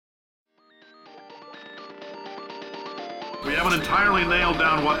We haven't entirely nailed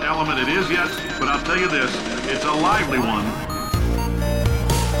down what element it is yet, but I'll tell you this, it's a lively one.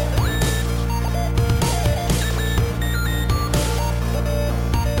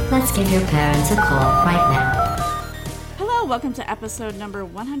 Let's give your parents a call right now. Hello, welcome to episode number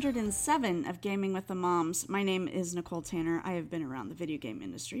 107 of Gaming with the Moms. My name is Nicole Tanner. I have been around the video game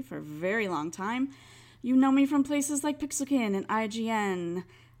industry for a very long time. You know me from places like Pixelkin and IGN.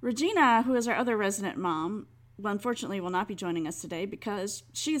 Regina, who is our other resident mom, unfortunately will not be joining us today because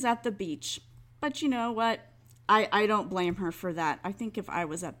she's at the beach. But you know what? I don't blame her for that. I think if I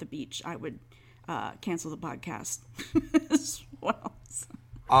was at the beach, I would cancel the podcast as well.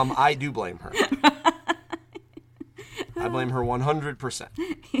 I do blame her. I blame her 100%.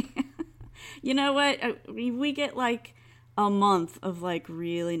 You know what? We get like a month of like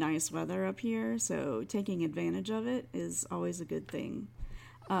really nice weather up here, so taking advantage of it is always a good thing.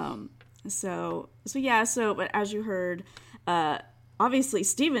 But as you heard, obviously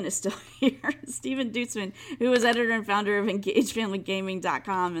Steven is still here. Steven Dutzman, who is editor and founder of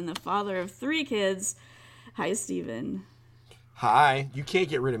EngageFamilyGaming.com and the father of 3 kids. Hi, Steven. Hi. You can't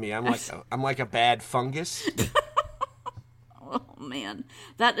get rid of me. I'm like a bad fungus. Oh man,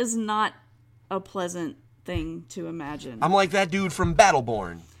 that is not a pleasant thing to imagine. I'm like that dude from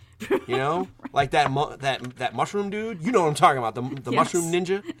Battleborn. You know, like that mushroom dude. You know what I'm talking about, the Yes. mushroom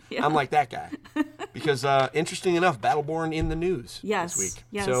ninja. Yeah. I'm like that guy. Because interesting enough, Battleborn in the news Yes. this week.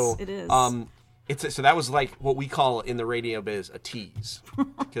 Yes, so, it is. So that was like what we call in the radio biz a tease,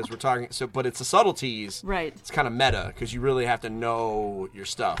 because we're talking. But it's a subtle tease. Right. It's kind of meta because you really have to know your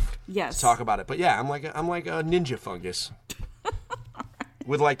stuff. Yes. To talk about it. But yeah, I'm like a ninja fungus.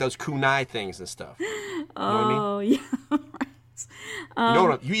 With like those kunai things and stuff. You know what I mean? Yeah. You know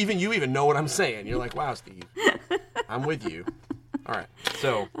what you even know what I'm saying. You're like, wow, Steve, I'm with you. All right.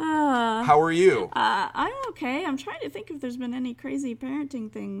 So, how are you? I'm okay. I'm trying to think if there's been any crazy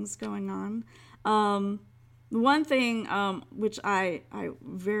parenting things going on. One thing which I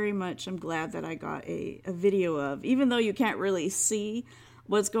very much am glad that I got a video of, even though you can't really see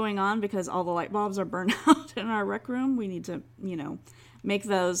what's going on because all the light bulbs are burned out in our rec room. We need to, make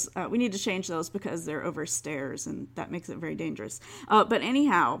those, we need to change those because they're over stairs and that makes it very dangerous. But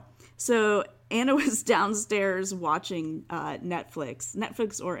anyhow, so Anna was downstairs watching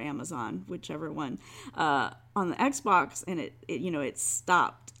Netflix or Amazon, whichever one, on the Xbox, and it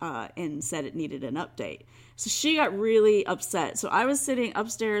stopped and said it needed an update. So she got really upset. So I was sitting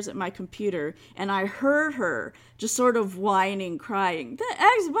upstairs at my computer, and I heard her just sort of whining, crying, "The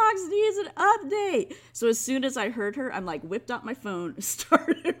Xbox needs an update!" So as soon as I heard her, I'm like, whipped out my phone,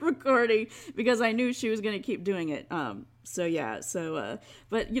 started recording, because I knew she was going to keep doing it. But there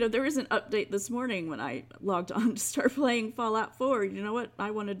was an update this morning when I logged on to start playing Fallout 4. You know what? I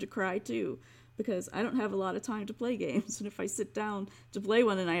wanted to cry too, because I don't have a lot of time to play games, and if I sit down to play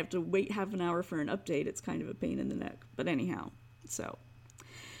one and I have to wait half an hour for an update, it's kind of a pain in the neck. But anyhow, so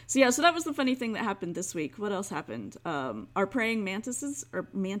that was the funny thing that happened this week. What else happened? Our praying mantises, or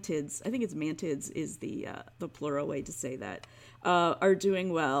mantids, I think it's mantids is the plural way to say that, are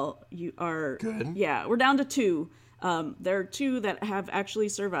doing well. You are good. Yeah, we're down to 2. There are 2 that have actually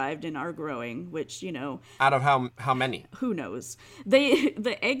survived and are growing, which, Out of how many? Who knows?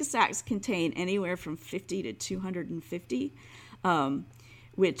 The egg sacs contain anywhere from 50 to 250,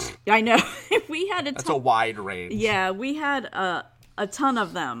 which I know we had That's a wide range. Yeah, we had a ton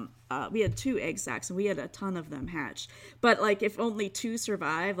of them. We had 2 egg sacs, and we had a ton of them hatched. But, if only 2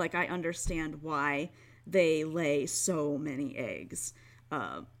 survive, I understand why they lay so many eggs.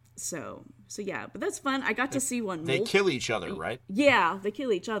 So yeah, but that's fun. I got to see one. They kill each other, right? Yeah, they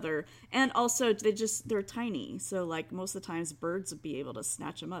kill each other, and also they're tiny. So most of the times birds would be able to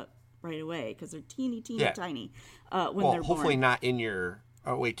snatch them up right away because they're teeny tiny when they're born. Hopefully not in your.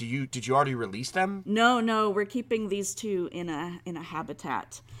 Oh wait, did you already release them? No, we're keeping these 2 in a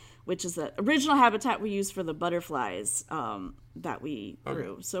habitat, which is the original habitat we used for the butterflies that we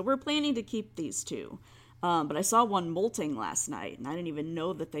grew. Okay. So we're planning to keep these 2. But I saw one molting last night, and I didn't even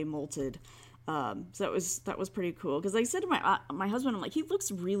know that they molted. So that was pretty cool. Because I said to my husband, I'm like, he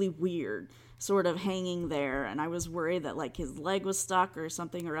looks really weird, sort of hanging there. And I was worried that his leg was stuck or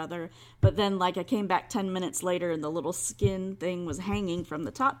something or other. But then I came back 10 minutes later, and the little skin thing was hanging from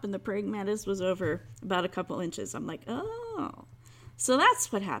the top, and the praying mantis was over about a couple inches. I'm like, oh, so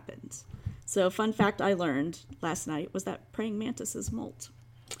that's what happened. So fun fact I learned last night was that praying mantises molt.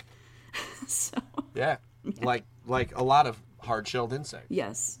 Yeah. Like a lot of hard-shelled insects.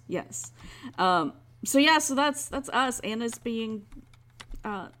 Yes. So that's us. Anna's being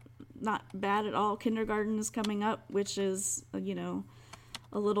not bad at all. Kindergarten is coming up, which is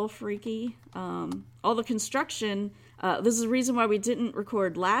a little freaky. All the construction This is the reason why we didn't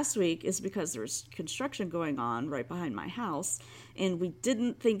record last week, is because there's construction going on right behind my house, and we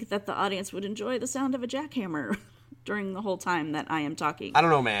didn't think that the audience would enjoy the sound of a jackhammer during the whole time that I am talking. I don't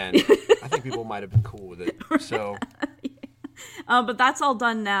know, man. I think people might have been cool with it. So, but that's all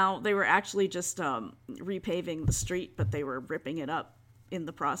done now. They were actually just repaving the street, but they were ripping it up in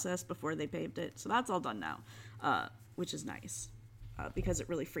the process before they paved it. So that's all done now, which is nice because it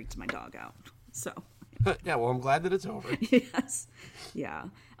really freaked my dog out. So. Yeah, well, I'm glad that it's over. Yes. Yeah.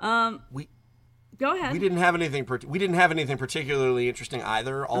 Go ahead. We didn't have anything particularly interesting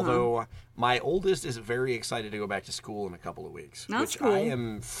either. Although my oldest is very excited to go back to school in a couple of weeks, That's which cool. I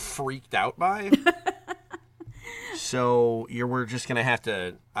am freaked out by. So we're just gonna have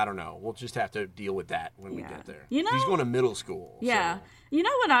to. I don't know. We'll just have to deal with that when we get there. You know, he's going to middle school. Yeah. So. You know,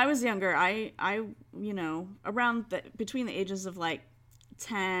 when I was younger, I around between the ages of like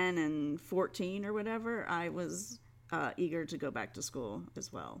 10 and 14 or whatever, I was eager to go back to school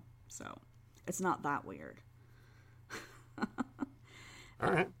as well. So it's not that weird. All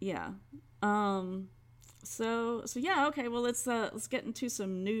right. Yeah. So yeah. Okay. Well, let's get into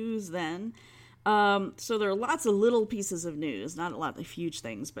some news then. So there are lots of little pieces of news, not a lot of huge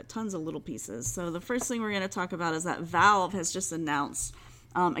things, but tons of little pieces. So the first thing we're going to talk about is that Valve has just announced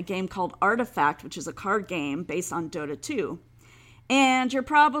a game called Artifact, which is a card game based on Dota 2. And you're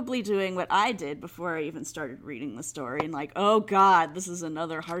probably doing what I did before I even started reading the story and like, oh God, this is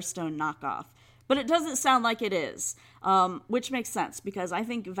another Hearthstone knockoff. But it doesn't sound like it is, which makes sense because I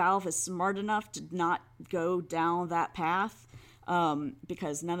think Valve is smart enough to not go down that path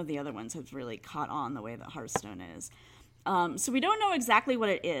because none of the other ones have really caught on the way that Hearthstone is. So we don't know exactly what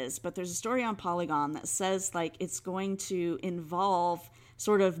it is, but there's a story on Polygon that says like it's going to involve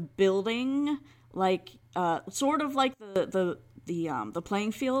sort of building like sort of like the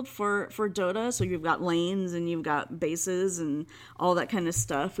playing field for Dota. So you've got lanes and you've got bases and all that kind of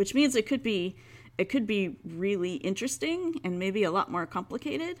stuff, which means it could be really interesting and maybe a lot more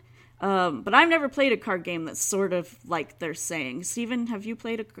complicated. But I've never played a card game that's sort of like they're saying. Steven, have you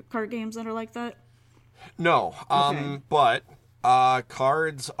played card games that are like that? No. Okay. But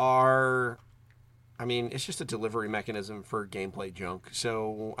cards are... I mean, it's just a delivery mechanism for gameplay junk.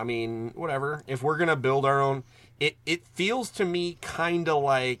 So, I mean, whatever. If we're going to build our own... It feels to me kind of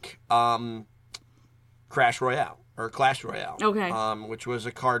like Crash Royale or Clash Royale. Okay. Which was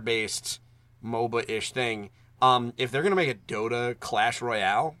a card-based MOBA-ish thing. If they're going to make a Dota Clash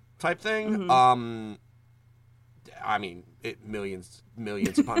Royale type thing, I mean, millions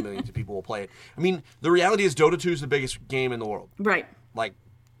upon millions of people will play it. I mean, the reality is Dota 2 is the biggest game in the world. Right. Like,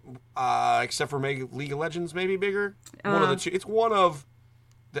 except for League of Legends, maybe bigger. One of the two. It's one of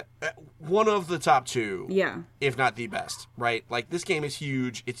the top two. Yeah. If not the best, right? Like, this game is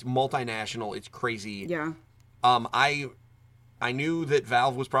huge. It's multinational. It's crazy. Yeah. I knew that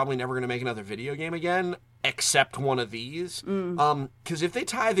Valve was probably never going to make another video game again, except one of these. Because if they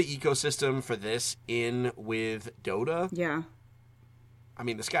tie the ecosystem for this in with Dota, Yeah. I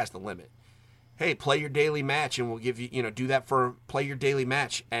mean, the sky's the limit. Hey, play your daily match and we'll give you, play your daily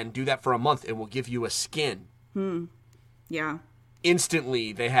match and do that for a month and we'll give you a skin. Yeah.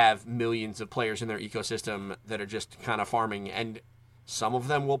 Instantly, they have millions of players in their ecosystem that are just kind of farming, and some of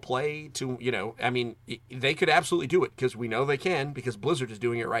them will play to, I mean, they could absolutely do it because we know they can because Blizzard is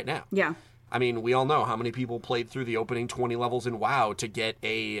doing it right now. Yeah. I mean, we all know how many people played through the opening 20 levels in WoW to get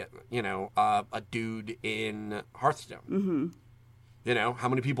a dude in Hearthstone. How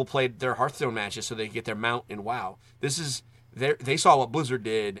many people played their Hearthstone matches so they could get their mount in WoW? This is... They saw what Blizzard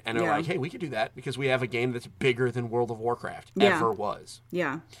did, and they're like, hey, we could do that because we have a game that's bigger than World of Warcraft ever was.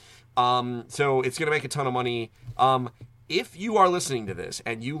 Yeah. So it's going to make a ton of money. If you are listening to this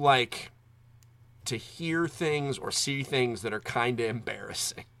and you like to hear things or see things that are kind of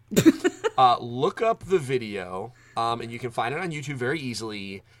embarrassing, look up the video, and you can find it on YouTube very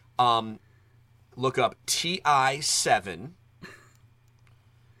easily. Look up TI7.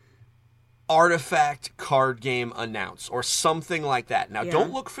 Artifact card game announced or something like that. Now,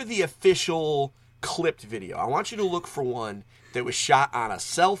 don't look for the official clipped video. I want you to look for one that was shot on a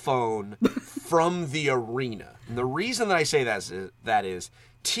cell phone from the arena. And the reason that I say that is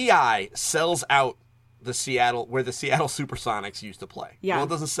TI sells out the Seattle, where the Seattle Supersonics used to play. Yeah. Well, it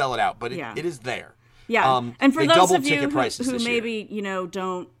doesn't sell it out, but it is there. Yeah, and for they those doubled of you ticket prices who this maybe year.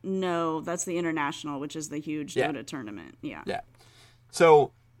 Don't know, that's the International, which is the huge Dota tournament. Yeah.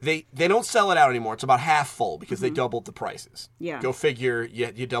 So they don't sell it out anymore. It's about half full because they doubled the prices. Yeah. Go figure.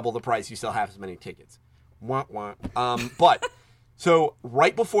 You double the price, you still have as many tickets. Wah, wah. But So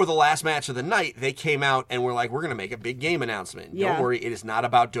right before the last match of the night, they came out and were like, we're going to make a big game announcement. Yeah. Don't worry, it is not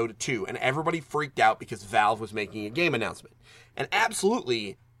about Dota 2. And everybody freaked out because Valve was making a game announcement. And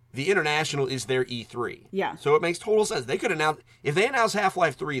absolutely, the International is their E3. Yeah. So it makes total sense. They could announce, if they announce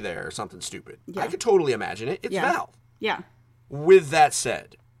Half-Life 3 there or something stupid, Yeah. I could totally imagine it. It's Yeah. Valve. Yeah. With that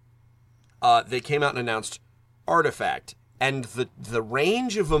said, they came out and announced Artifact. And the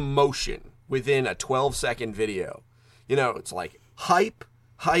range of emotion within a 12-second video, it's like hype,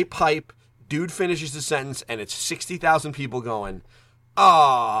 hype, hype. Dude finishes the sentence, and it's 60,000 people going,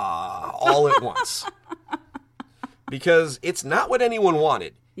 all at once. Because it's not what anyone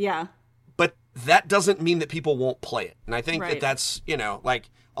wanted. Yeah. But that doesn't mean that people won't play it. And I think Right. that's, like,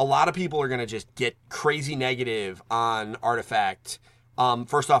 a lot of people are going to just get crazy negative on Artifact.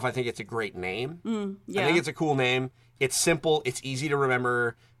 First off, I think it's a great name. Yeah. I think it's a cool name. It's simple. It's easy to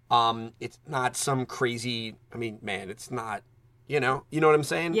remember. It's not some crazy, it's not, you know what I'm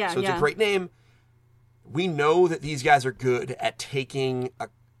saying? Yeah, So it's yeah. a great name. We know that these guys are good at taking a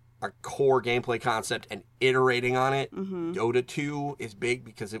core gameplay concept and iterating on it. Mm-hmm. Dota 2 is big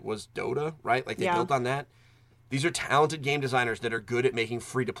because it was Dota, right? Like they Yeah. built on that. These are talented game designers that are good at making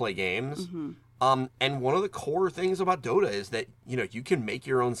free-to-play games. Mm-hmm. And one of the core things about Dota is that, you can make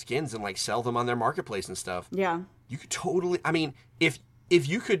your own skins and like sell them on their marketplace and stuff. Yeah. You could totally, if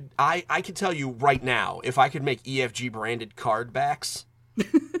you could, I could tell you right now, if I could make EFG branded card backs,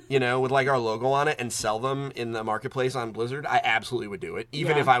 with like our logo on it and sell them in the marketplace on Blizzard, I absolutely would do it,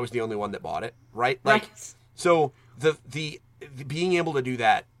 even Yeah. if I was the only one that bought it, right? Like, Right. so the being able to do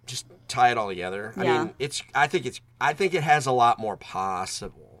that, just tie it all together. Yeah. I think it has a lot more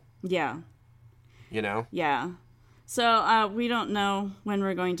possible, Yeah. Yeah. So we don't know when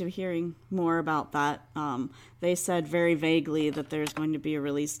we're going to be hearing more about that. They said very vaguely that there's going to be a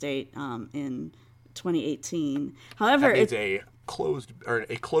release date in 2018. However, That means a closed beta.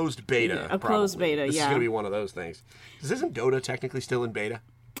 A closed probably. beta, This yeah. is going to be one of those things. Isn't Dota technically still in beta?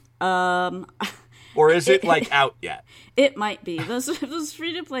 Or is it like out yet? It might be. Those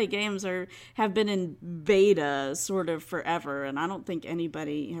free-to-play games have been in beta sort of forever, and I don't think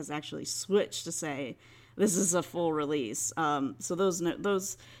anybody has actually switched to say this is a full release. So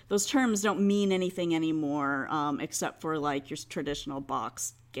those terms don't mean anything anymore, except for like your traditional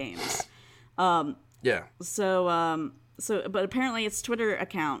box games. Yeah. But apparently its Twitter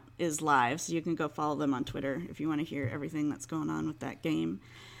account is live, so you can go follow them on Twitter if you want to hear everything that's going on with that game.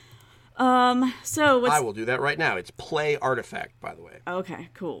 I will do that right now. It's Play Artifact, by the way. Okay,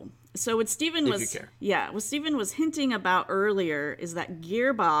 cool. So what Steven If was you care. what Steven was hinting about earlier is that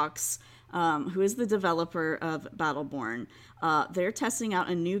Gearbox, who is the developer of Battleborn, they're testing out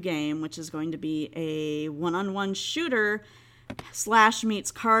a new game which is going to be a one-on-one shooter /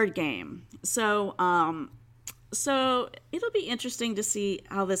 meets card game. So it'll be interesting to see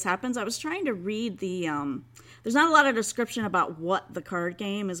how this happens. I was trying to read the there's not a lot of description about what the card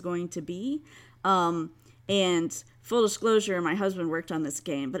game is going to be. And full disclosure, my husband worked on this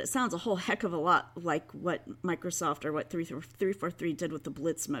game, but it sounds a whole heck of a lot like what Microsoft or what 343 did with the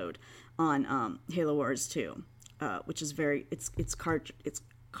Blitz mode on Halo Wars 2, which is it's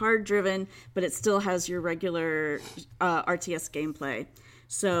card driven, but it still has your regular RTS gameplay.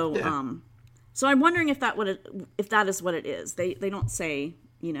 So Yeah. So I'm wondering if that is what it is. They don't say,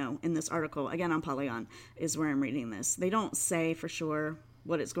 in this article, again on Polygon is where I'm reading this. They don't say for sure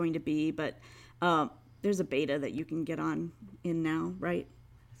what it's going to be, but there's a beta that you can get in now, right?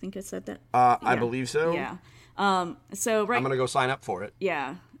 I think I said that. I believe so. Yeah. So right. I'm going to go sign up for it.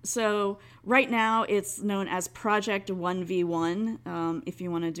 Yeah. So right now it's known as Project 1v1. If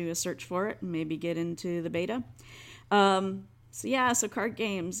you want to do a search for it and maybe get into the beta. So card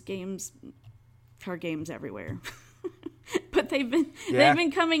games everywhere. But they've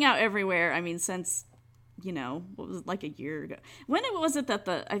been coming out everywhere. I mean, since, what was it, like a year ago? When was it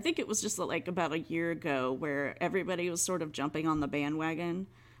that I think it was just like about a year ago where everybody was sort of jumping on the bandwagon.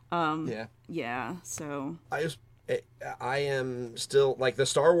 Yeah. Yeah, so. I am still, like, the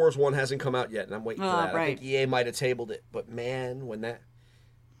Star Wars one hasn't come out yet, and I'm waiting for that. Right. I think EA might have tabled it, but man,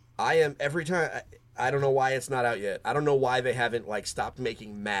 every time, I don't know why it's not out yet. I don't know why they haven't, like, stopped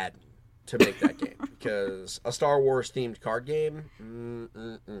making Madden to make that game, because a Star Wars themed card game,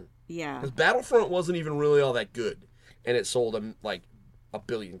 Yeah. because Battlefront wasn't even really all that good, and it sold them like 1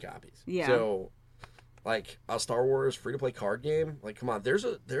 billion copies. Yeah. So, like, a Star Wars free to play card game, like, come on, there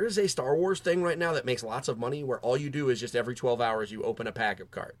is a Star Wars thing right now that makes lots of money where all you do is just every 12 hours you open a pack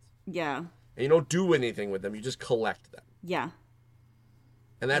of cards, Yeah. and you don't do anything with them, you just collect them, Yeah.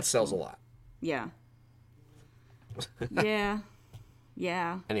 and that sells a lot. Yeah. Yeah.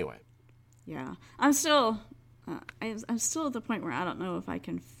 Yeah. Anyway. Yeah. I'm still I'm still at the point where I don't know if I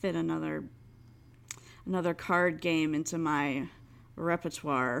can fit another card game into my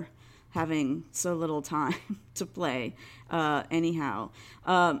repertoire, having so little time to play. Anyhow,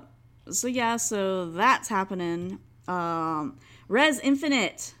 so that's happening. Res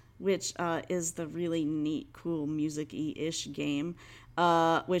Infinite, which is the really neat, cool music-y-ish game,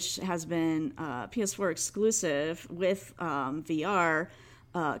 which has been PS4 exclusive with VR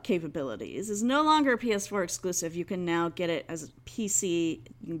capabilities, is no longer PS4 exclusive. You can now get it as a PC.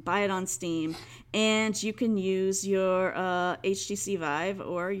 You can buy it on Steam, and you can use your HTC Vive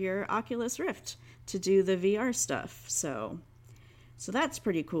or your Oculus Rift to do the VR stuff. So that's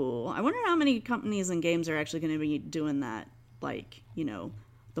pretty cool. I wonder how many companies and games are actually going to be doing that, like,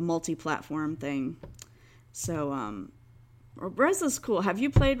 the multi-platform thing. So Res is cool. Have you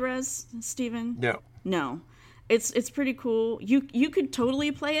played Res, Steven? No. It's pretty cool. You could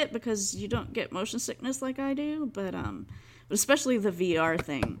totally play it because you don't get motion sickness like I do, but especially the VR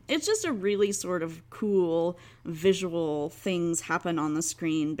thing. It's just a really sort of cool visual things happen on the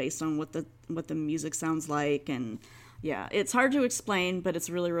screen based on what the music sounds like, and yeah, it's hard to explain, but it's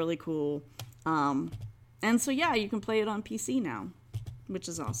really, really cool. And so yeah, you can play it on PC now, which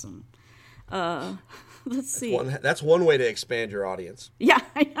is awesome. Let's see. That's one way to expand your audience. Yeah,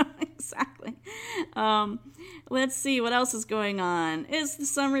 I know, exactly. Let's see what else is going on. It's the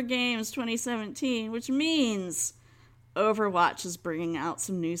Summer Games 2017, which means Overwatch is bringing out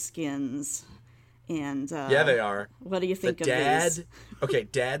some new skins. And yeah, they are. What do you think of these? Okay,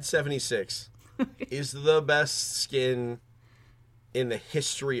 Dad 76 is the best skin in the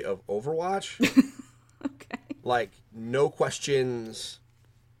history of Overwatch. Okay. Like, no questions.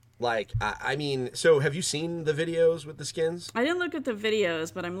 Like, I mean, so have you seen the videos with the skins? I didn't look at the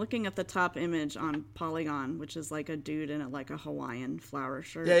videos, but I'm looking at the top image on Polygon, which is like a dude in a Hawaiian flower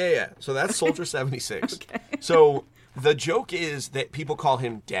shirt. Yeah. So that's Soldier 76. Okay. So the joke is that people call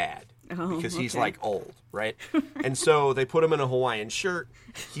him Dad because he's like old, right? And so they put him in a Hawaiian shirt.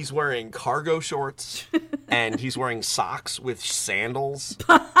 He's wearing cargo shorts and he's wearing socks with sandals.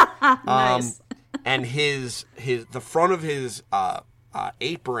 Nice. And the front of his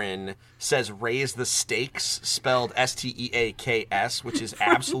apron says "Raise the Stakes," spelled STEAKS, which is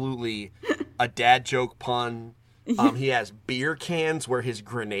absolutely a dad joke pun. He has beer cans where his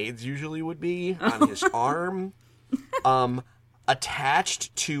grenades usually would be on his arm.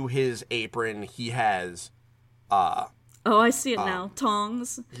 Attached to his apron, he has I see it now.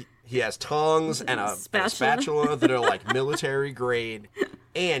 Tongs. He has tongs and a spatula that are like military grade.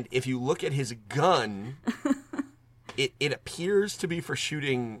 And if you look at his gun, it appears to be for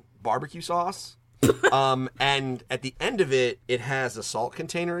shooting barbecue sauce. And at the end of it, it has a salt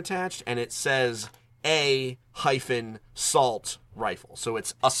container attached, and it says A-salt rifle. So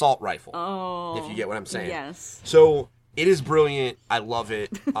it's assault rifle. Oh. If you get what I'm saying. Yes. So it is brilliant. I love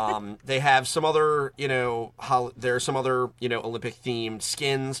it. They have some other, there are some other, Olympic themed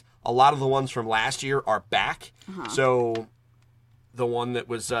skins. A lot of the ones from last year are back. Uh-huh. So the one that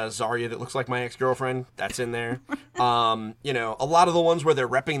was Zarya that looks like my ex-girlfriend, that's in there. A lot of the ones where they're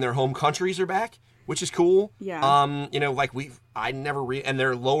repping their home countries are back, which is cool. Yeah. And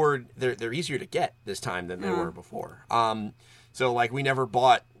they're lowered, they're easier to get this time than they were before. So we never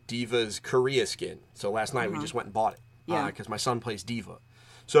bought Diva's Korea skin. So last night we just went and bought it. Yeah. Because my son plays Diva.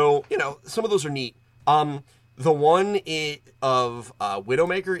 So, some of those are neat. The one of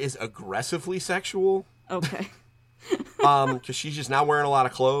Widowmaker is aggressively sexual. Okay. Because she's just not wearing a lot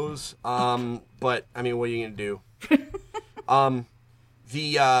of clothes. But I mean, what are you gonna do?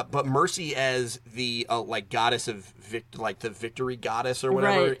 But Mercy as the goddess of the victory goddess or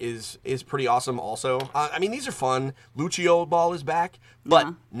whatever right. is pretty awesome. Also, I mean, these are fun. Lucio Ball is back,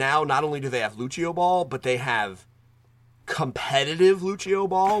 but now not only do they have Lucio Ball, but they have competitive Lucio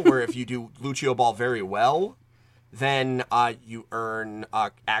Ball, where if you do Lucio Ball very well, then you earn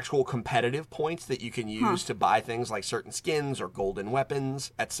actual competitive points that you can use to buy things like certain skins or golden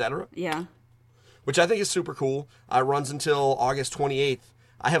weapons, etc. Yeah. Which I think is super cool. Runs until August 28th.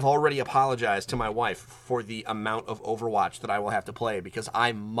 I have already apologized to my wife for the amount of Overwatch that I will have to play because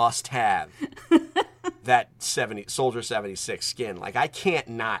I must have that Soldier 76 skin. I can't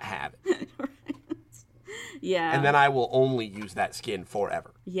not have it. Right. Yeah. And then I will only use that skin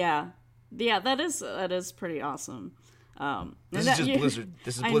forever. Yeah. Yeah, that is pretty awesome. This is just Blizzard.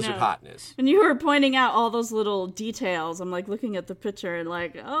 This is Blizzard hotness. And you were pointing out all those little details. I'm looking at the picture and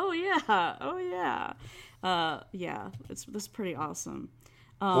oh yeah. That's pretty awesome.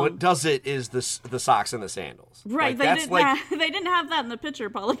 What does it is the socks and the sandals. Right. They didn't have that in the picture.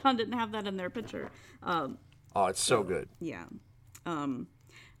 Polygon didn't have that in their picture. Oh, it's so good. Yeah.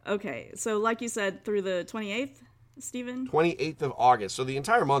 Okay, so like you said, through the 28th, Steven? 28th of August. So the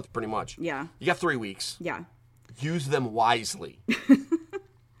entire month, pretty much. Yeah. You got 3 weeks. Yeah. Use them wisely.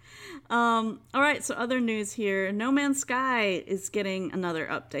 All right, so other news here. No Man's Sky is getting another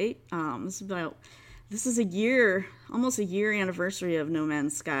update. This is almost a year anniversary of No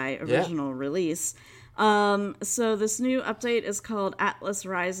Man's Sky original release. So this new update is called Atlas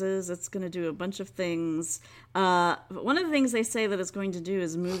Rises. It's going to do a bunch of things. But one of the things they say that it's going to do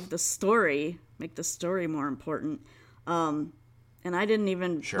is move the story, make the story more important. And I didn't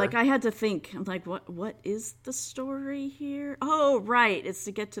even, I had to think. I'm like, what is the story here? Oh, right. It's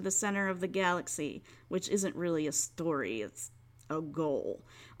to get to the center of the galaxy, which isn't really a story. It's a goal.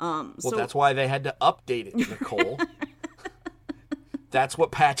 So that's why they had to update it, Nicole. That's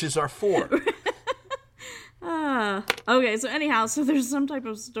what patches are for. Okay, so anyhow, so there's some type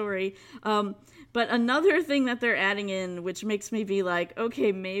of story. But another thing that they're adding in, which makes me be like,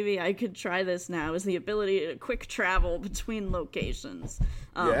 okay, maybe I could try this now, is the ability to quick travel between locations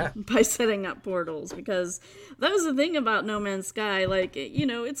by setting up portals. Because that was the thing about No Man's Sky. Like,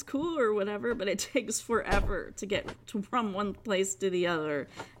 it's cool or whatever, but it takes forever to get from one place to the other.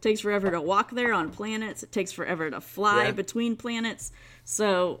 It takes forever to walk there on planets. It takes forever to fly between planets.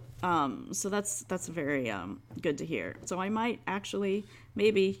 So that's very good to hear. So I might actually,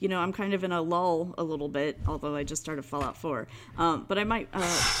 maybe, I'm kind of in a lull a little bit, although I just started Fallout 4. But I might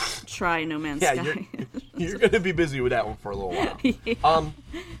try No Man's Sky. You're going to be busy with that one for a little while.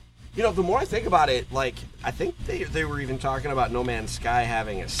 The more I think about it, like, I think they were even talking about No Man's Sky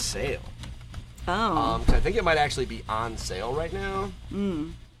having a sale. Oh. 'Cause I think it might actually be on sale right now.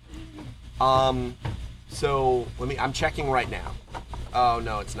 So I'm checking right now. Oh,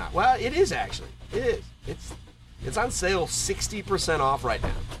 no, it's not. Well, it is actually. It is. It's on sale 60% off right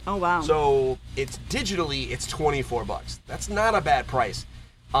now. Oh, wow. So it's $24. That's not a bad price.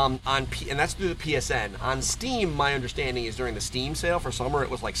 And that's through the PSN. On Steam, my understanding is during the Steam sale for summer, it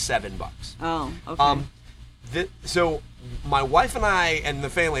was like $7. Oh, okay. So my wife and I and the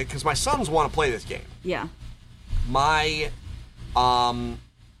family, because my sons want to play this game. Yeah.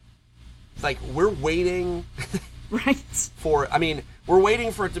 We're waiting. Right. We're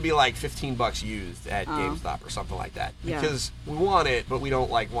waiting for it to be like $15 used at GameStop or something like that. Yeah. Because we want it, but we don't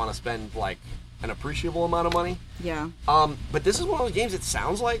want to spend an appreciable amount of money. Yeah. But this is one of the games, it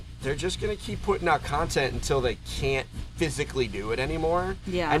sounds like they're just going to keep putting out content until they can't physically do it anymore.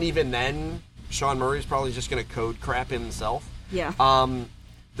 Yeah. And even then, Sean Murray's probably just going to code crap himself. Yeah.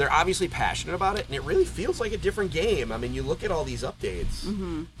 They're obviously passionate about it, and it really feels like a different game. I mean, you look at all these updates,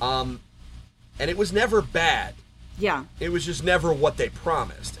 and it was never bad. Yeah. It was just never what they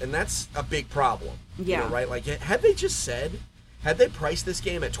promised, and that's a big problem. Yeah. Right? Like, had they priced this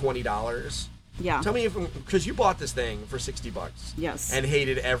game at $20? Yeah. Tell me because you bought this thing for $60. Yes. And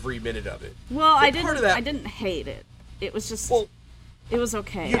hated every minute of it. Well, I didn't hate it. It was just, it was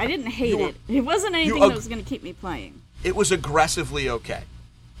okay. I didn't hate it. It wasn't anything that was going to keep me playing. It was aggressively okay.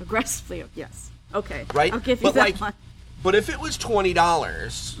 Aggressively, yes. Okay. Right? I'll give you that one. But if it was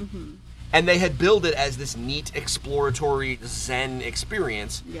 $20, and they had billed it as this neat exploratory Zen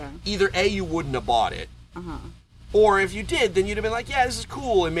experience, either A, you wouldn't have bought it, or if you did, then you'd have been like, yeah, this is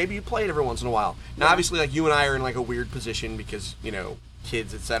cool, and maybe you play it every once in a while. Now, obviously, you and I are in a weird position because,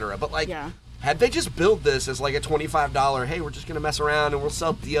 kids, etc. But had they just billed this as a $25, hey, we're just going to mess around and we'll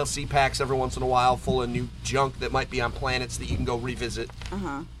sell DLC packs every once in a while full of new junk that might be on planets that you can go revisit.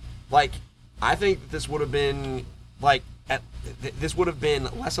 I think this would have been, this would have been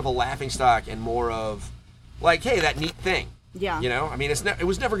less of a laughingstock and more of, hey, that neat thing. Yeah. It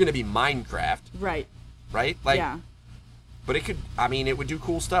was never going to be Minecraft. Right. Right? But it could, it would do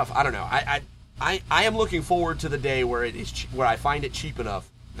cool stuff. I don't know. I am looking forward to the day where where I find it cheap enough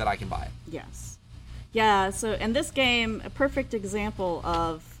that I can buy it. Yes. Yeah, so in this game, a perfect example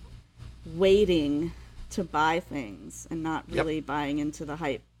of waiting to buy things and not really buying into the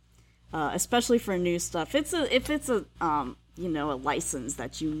hype. Especially for new stuff. If it's a a license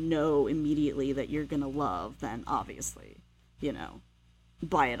that immediately that you're gonna love, then obviously,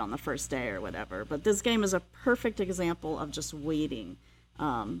 buy it on the first day or whatever. But this game is a perfect example of just waiting.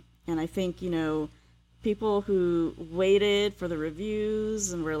 And I think, people who waited for the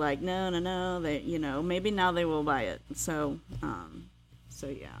reviews and were like, no, they, maybe now they will buy it. So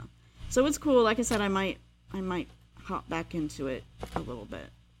yeah. So it's cool. Like I said, I might hop back into it a little bit.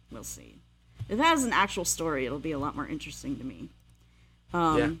 We'll see. If it has an actual story, it'll be a lot more interesting to me.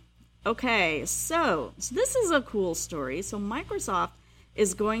 Okay, so this is a cool story. So Microsoft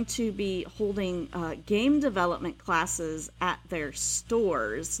is going to be holding game development classes at their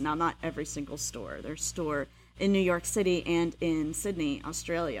stores. Now, not every single store. Their store in New York City and in Sydney,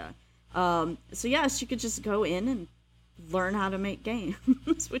 Australia. So yes, you could just go in and learn how to make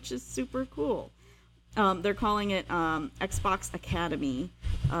games, which is super cool. They're calling it Xbox Academy.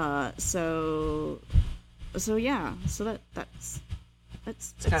 So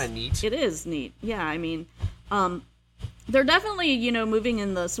that's kind of neat. It is neat. Yeah, I mean, they're definitely, moving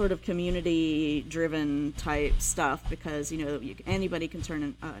in the sort of community-driven type stuff because, anybody can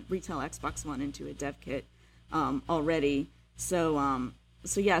turn a retail Xbox One into a dev kit already. So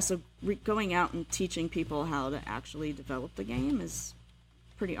going out and teaching people how to actually develop the game is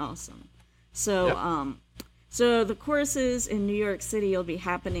pretty awesome. So, so the courses in New York City will be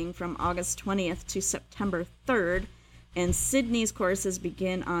happening from August 20th to September 3rd, and Sydney's courses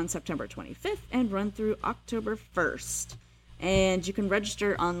begin on September 25th and run through October 1st. And you can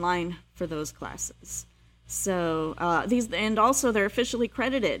register online for those classes. So and also they're officially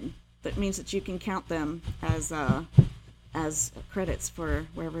credited. That means that you can count them as credits for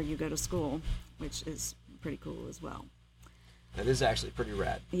wherever you go to school, which is pretty cool as well. That is actually pretty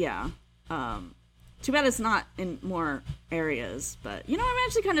rad. Yeah. Too bad it's not in more areas, but I'm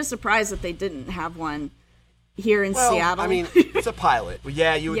actually kind of surprised that they didn't have one here in Seattle. I mean, it's a pilot.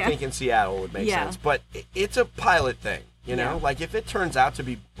 Yeah, you would think in Seattle would make sense, but it's a pilot thing, you know? Like if it turns out to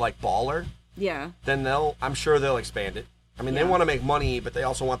be like baller, then I'm sure they'll expand it. I mean, they want to make money, but they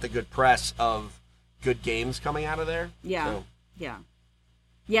also want the good press of good games coming out of there. Yeah. So.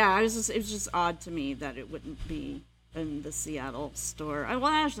 Yeah, it was just odd to me that it wouldn't be in the Seattle store. Well,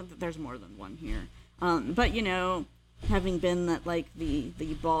 actually, there's more than one here. But having been that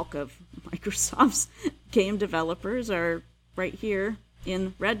the bulk of Microsoft's game developers are right here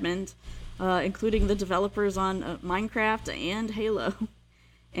in Redmond, including the developers on Minecraft and Halo.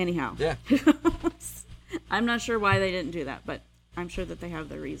 Anyhow. Yeah. I'm not sure why they didn't do that, but I'm sure that they have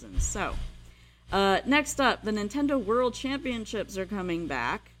their reasons. So, next up, the Nintendo World Championships are coming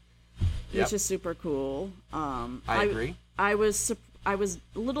back, which is super cool. I agree. I was a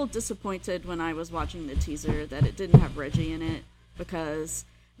little disappointed when I was watching the teaser that it didn't have Reggie in it, because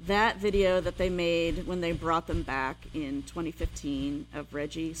that video that they made when they brought them back in 2015 of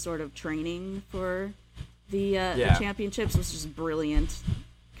Reggie sort of training for the championships was just brilliant,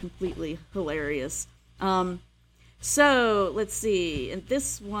 completely hilarious. So let's see. In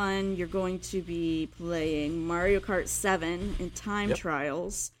this one, you're going to be playing Mario Kart 7 in time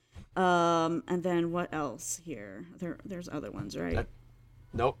trials. And then what else here? There's other ones, right?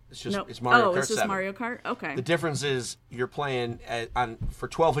 Nope. It's Mario Kart 7. It's just Mario Kart? Okay. The difference is you're playing for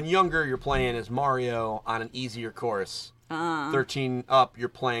 12 and younger, you're playing as Mario on an easier course. 13 up, you're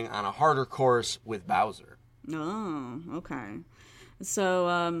playing on a harder course with Bowser. Oh, okay.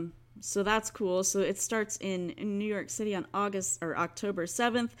 So that's cool. So it starts in New York City on October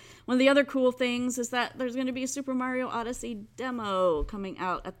 7th. One of the other cool things is that there's going to be a Super Mario Odyssey demo coming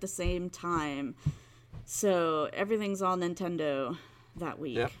out at the same time. So everything's all Nintendo that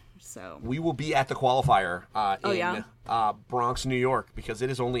week. Yep. So we will be at the qualifier in Bronx, New York, because it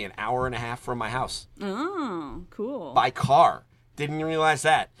is only an hour and a half from my house. Oh, cool. By car. Didn't realize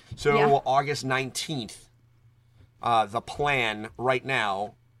that. So August 19th, the plan right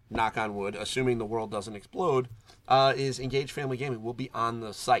now, knock on wood, assuming the world doesn't explode, is Engage Family Gaming. We'll be on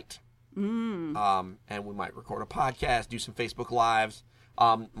the site. And we might record a podcast, do some Facebook Lives.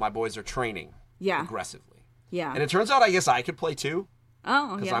 My boys are training aggressively. Yeah. And it turns out I guess I could play too.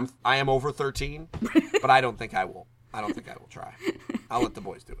 Oh, because I am over 13, but I don't think I will. I don't think I will try. I'll let the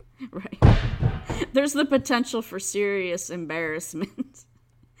boys do it. Right. There's the potential for serious embarrassment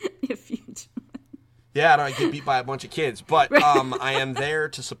if you do. Yeah, I don't get beat by a bunch of kids, but I am there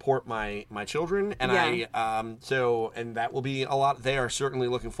to support my children, and and that will be a lot. They are certainly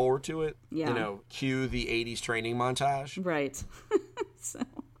looking forward to it. Yeah. Cue the 80s training montage. Right.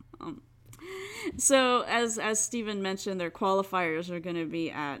 So as Steven mentioned, their qualifiers are going to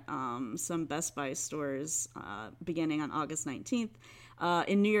be at some Best Buy stores beginning on August 19th.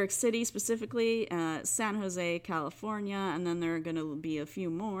 In New York City specifically, San Jose, California, and then there are going to be a few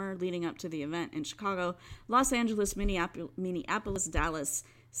more leading up to the event in Chicago, Los Angeles, Minneapolis, Dallas,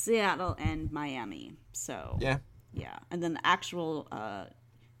 Seattle, and Miami. So yeah, and then the actual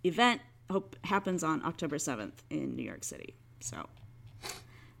event happens on October 7th in New York City. So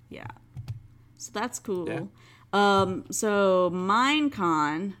so that's cool. Yeah. So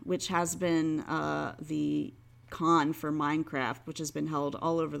Minecon, which has been the con for Minecraft, which has been held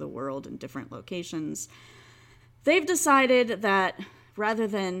all over the world in different locations, they've decided that rather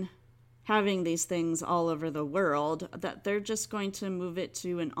than having these things all over the world, that they're just going to move it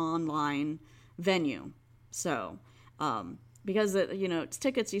to an online venue. So because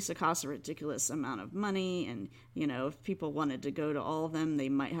tickets used to cost a ridiculous amount of money, and if people wanted to go to all of them, they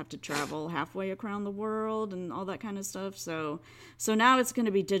might have to travel halfway around the world and all that kind of stuff. So now it's going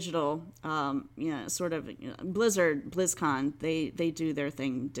to be digital. Sort of BlizzCon, they do their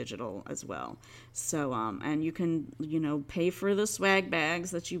thing digital as well. So and you can pay for the swag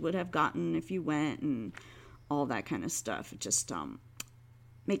bags that you would have gotten if you went and all that kind of stuff. It just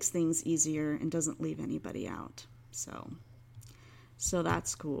makes things easier and doesn't leave anybody out. So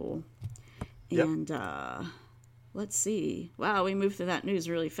that's cool. Yep. And let's see. Wow, we moved through that news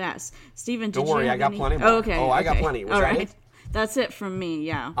really fast. Steven, Don't worry, I got plenty more. Oh, okay. I got plenty. Was all that right. it? That's it from me,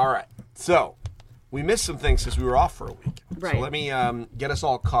 yeah. All right. So we missed some things because we were off for a week. Right. So let me get us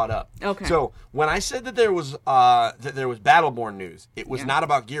all caught up. Okay. So when I said that there was Battleborn news, it was not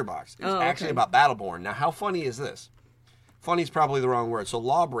about Gearbox. It was actually about Battleborn. Now, how funny is this? Funny is probably the wrong word. So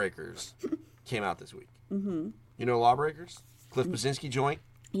Lawbreakers came out this week. Mm-hmm. You know Lawbreakers? Cliff Bleszinski joint?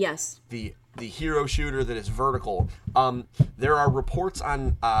 Yes. The hero shooter that is vertical. There are reports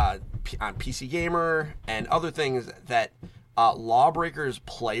on PC Gamer and other things that Lawbreakers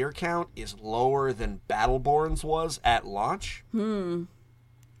player count is lower than Battleborn's was at launch,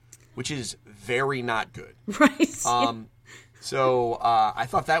 which is very not good. Right. So I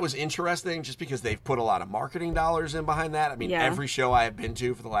thought that was interesting just because they've put a lot of marketing dollars in behind that. I mean, every show I have been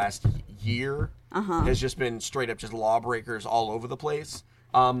to for the last year has just been straight up just Lawbreakers all over the place.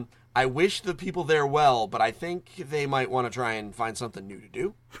 I wish the people there well, but I think they might want to try and find something new to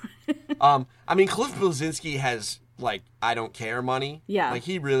do. I mean, Cliff Bleszinski has, I don't care money. Yeah.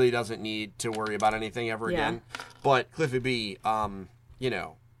 He really doesn't need to worry about anything ever again. But Cliffy B,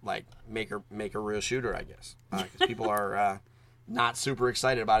 make a real shooter, I guess. Because people are not super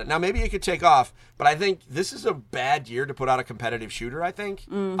excited about it. Now, maybe it could take off, but I think this is a bad year to put out a competitive shooter, I think,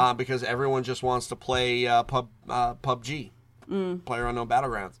 because everyone just wants to play PUBG, PlayerUnknown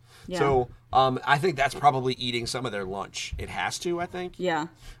Battlegrounds. Yeah. So I think that's probably eating some of their lunch. It has to, I think. Yeah.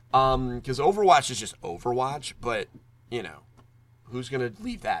 Because Overwatch is just Overwatch, but, who's going to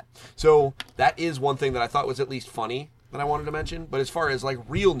leave that? So that is one thing that I thought was at least funny that I wanted to mention. But as far as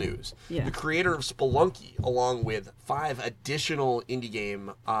real news, the creator of Spelunky, along with 5 additional indie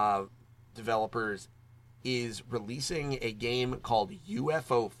game developers, is releasing a game called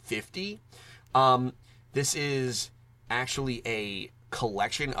UFO 50. This is actually a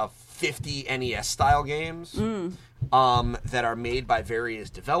collection of 50 NES style games that are made by various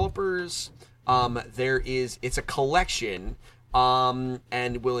developers. It's a collection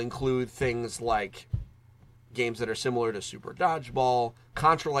and will include things like games that are similar to Super Dodgeball,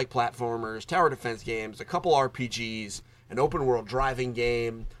 Contra-like platformers, tower defense games, a couple RPGs, an open-world driving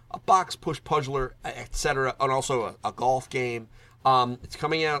game, a box push puzzler, etc., and also a golf game. It's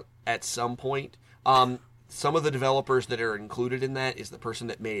coming out at some point. Some of the developers that are included in that is the person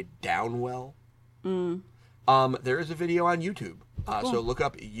that made Downwell. There is a video on YouTube. Cool. So look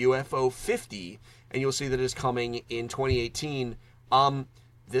up UFO 50, and you'll see that it's coming in 2018.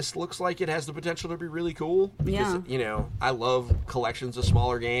 This looks like it has the potential to be really cool because, I love collections of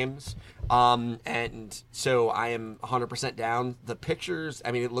smaller games. And so I am 100% down. The pictures,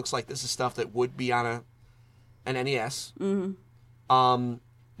 I mean, it looks like this is stuff that would be on an NES.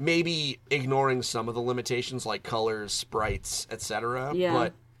 Maybe ignoring some of the limitations like colors, sprites, etc. Yeah.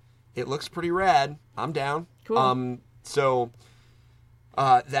 But it looks pretty rad. I'm down. Cool. So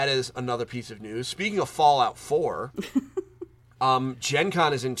that is another piece of news. Speaking of Fallout 4... Gen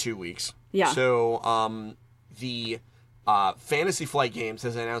Con is in 2 weeks. Yeah. So, the Fantasy Flight Games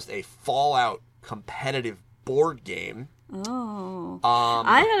has announced a Fallout competitive board game. Oh.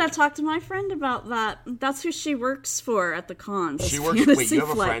 I had to talk to my friend about that. That's who she works for at the cons. She works. Wait, you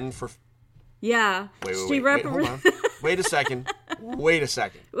have a friend for? Yeah. Wait, hold on. Wait a second.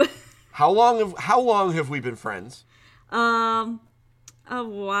 How long have we been friends? A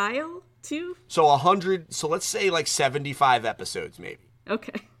while. 2? So 100. So let's say 75 episodes, maybe.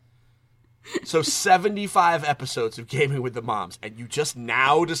 Okay. So 75 episodes of Gaming with the Moms, and you just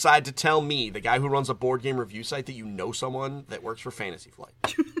now decide to tell me, the guy who runs a board game review site, that you know someone that works for Fantasy Flight.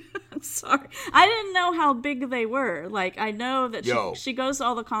 I'm sorry. I didn't know how big they were. I know that she goes to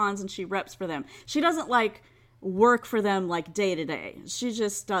all the cons and she reps for them. She doesn't work for them day to day. She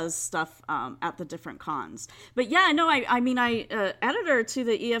just does stuff at the different cons. But yeah, no, I mean I added her to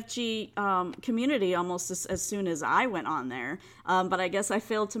the EFG community almost as soon as I went on there. But I guess I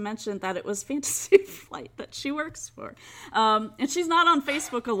failed to mention that it was Fantasy Flight that she works for. And she's not on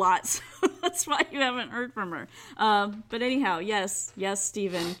Facebook a lot, so that's why you haven't heard from her. But anyhow, yes,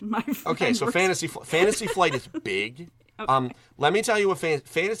 Stephen, my friend. Okay, so Fantasy Flight is big. Okay. Let me tell you what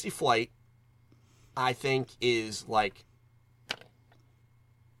Fantasy Flight I think is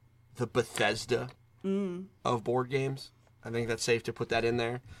the Bethesda of board games. I think that's safe to put that in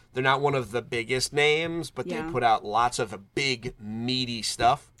there. They're not one of the biggest names, but they put out lots of big, meaty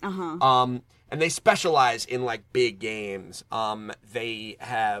stuff. And they specialize in, like, big games. They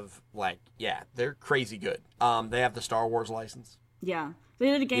have, like, they're crazy good. They have the Star Wars license. Yeah. They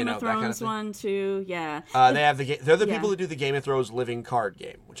did a Game of Thrones one, too. Yeah. They have they're the people who do the Game of Thrones living card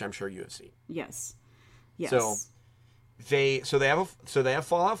game, which I'm sure you have seen. Yes. Yes. So they have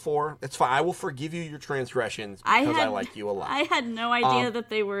Fallout 4. It's fine. I will forgive you your transgressions because I like you a lot. I had no idea that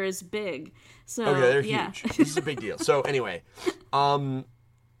they were as big. So okay, they're huge. This is a big deal. So anyway,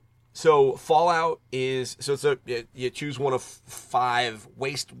 so Fallout is you choose one of 5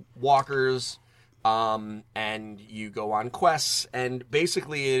 waste walkers, and you go on quests, and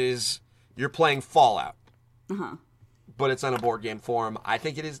basically you're playing Fallout. But it's on a board game form. I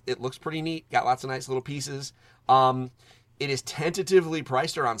think it looks pretty neat. Got lots of nice little pieces. It is tentatively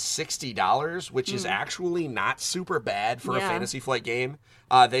priced around $60, which is actually not super bad for a Fantasy Flight game.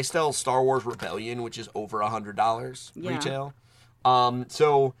 They sell Star Wars Rebellion, which is over $100 retail.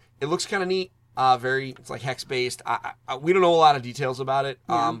 So it looks kind of neat. It's like hex based. We don't know a lot of details about it,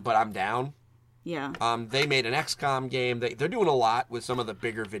 but I'm down. Yeah. They made an XCOM game. They're doing a lot with some of the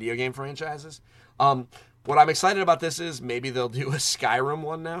bigger video game franchises. What I'm excited about this is maybe they'll do a Skyrim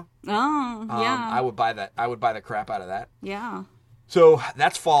one now. Oh, yeah. I would buy that. I would buy the crap out of that. Yeah. So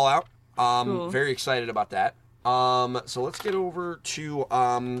that's Fallout. Cool. Very excited about that. So let's get over to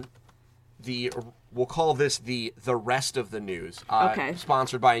we'll call this the rest of the news. Okay.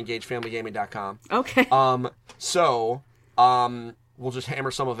 Sponsored by EngageFamilyGaming.com. Okay. We'll just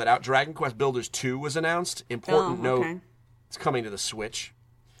hammer some of it out. Dragon Quest Builders 2 was announced. Important note, it's coming to the Switch.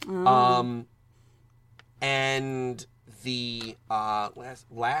 And the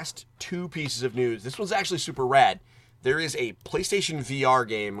last 2 pieces of news. This one's actually super rad. There is a PlayStation VR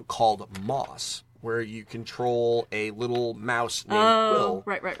game called Moss, where you control a little mouse named Quill.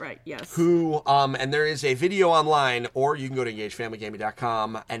 Right, yes. Who, and there is a video online, or you can go to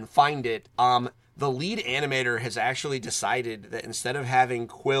EngageFamilyGaming.com and find it. The lead animator has actually decided that instead of having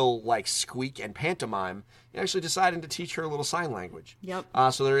Quill, like, squeak and pantomime, he actually decided to teach her a little sign language. Yep.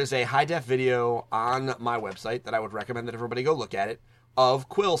 So there is a high-def video on my website that I would recommend that everybody go look at it, of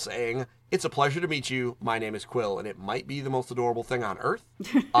Quill saying, "It's a pleasure to meet you. My name is Quill," and it might be the most adorable thing on earth.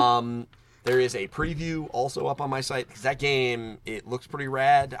 There is a preview also up on my site, because that game, it looks pretty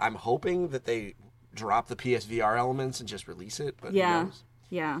rad. I'm hoping that they drop the PSVR elements and just release it, but who knows?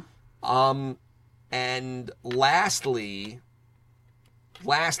 Yeah. And lastly,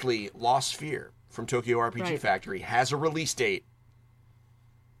 Lost Sphere from Tokyo RPG Factory has a release date,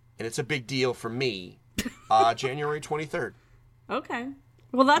 and it's a big deal for me. January 23rd. Okay.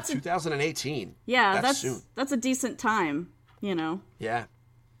 Well, that's 2018. Yeah, that's soon. That's a decent time, you know. Yeah.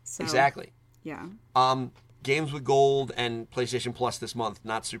 So, exactly. Yeah. Games with Gold and PlayStation Plus this month,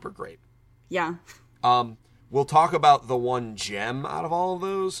 not super great. Yeah. We'll talk about the one gem out of all of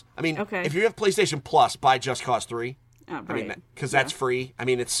those. I mean, if you have PlayStation Plus, buy Just Cause 3. Right. I mean, because that's free. I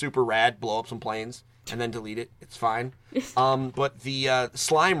mean, it's super rad. Blow up some planes and then delete it. It's fine. But the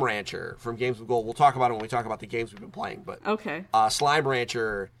Slime Rancher from Games with Gold, we'll talk about it when we talk about the games we've been playing. But Slime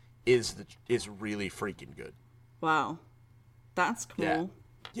Rancher is really freaking good. Wow. That's cool.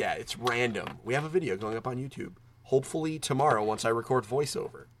 Yeah, it's random. We have a video going up on YouTube. Hopefully tomorrow once I record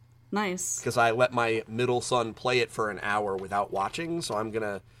voiceover. Nice. Because I let my middle son play it for an hour without watching, so I'm going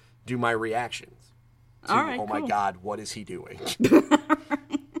to do my reactions to, all right, oh my God, what is he doing?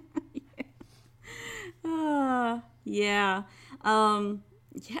 Yeah. So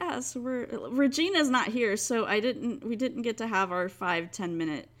Regina's not here, so we didn't get to have our 5-10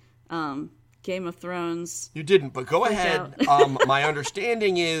 minute Game of Thrones. You didn't, but go ahead. My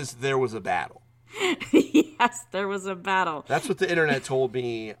understanding is there was a battle. Yes, there was a battle. That's what the internet told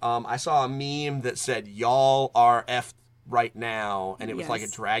me. I saw a meme that said, "Y'all are effed right now," and it was like a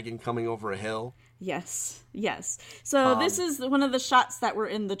dragon coming over a hill. Yes. So this is one of the shots that were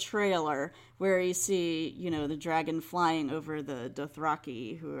in the trailer where you see, the dragon flying over the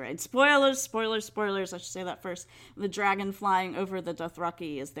Dothraki, spoilers, I should say that first. The dragon flying over the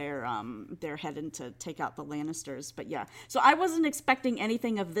Dothraki is they're heading to take out the Lannisters. But yeah, so I wasn't expecting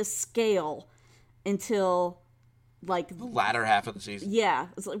anything of this scale until like the latter half of the season. Yeah,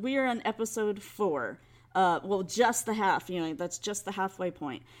 it's like we are on episode 4. Just the half, that's just the halfway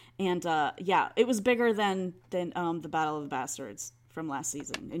point. And, it was bigger than the Battle of the Bastards from last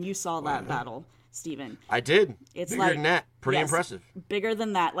season. And you saw that battle, Steven. I did. It's bigger than that. Pretty impressive. Bigger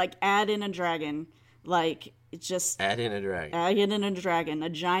than that. Like, add in a dragon. Like, it's just Add in a dragon. A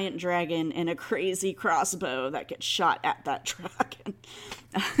giant dragon, and a crazy crossbow that gets shot at that dragon.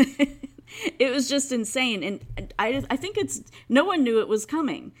 It was just insane, and I think no one knew it was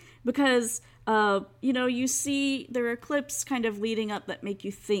coming because you see there are clips kind of leading up that make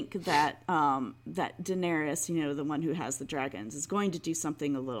you think that that Daenerys, the one who has the dragons, is going to do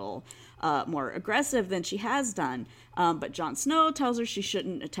something a little more aggressive than she has done. But Jon Snow tells her she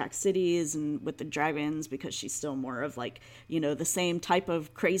shouldn't attack cities and with the dragons because she's still more of like, the same type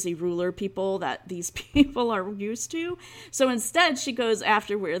of crazy ruler people that these people are used to. So instead she goes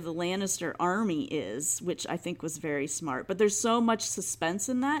after where the Lannister army is, which I think was very smart. But there's so much suspense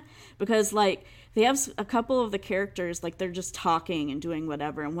in that because like they have a couple of the characters, like they're just talking and doing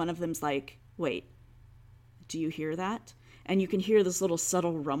whatever. And one of them's like, wait, do you hear that? And you can hear this little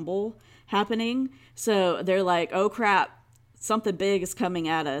subtle rumble happening. So they're like, oh crap, something big is coming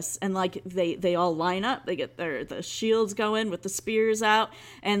at us. And like they all line up, they get the shields going with the spears out.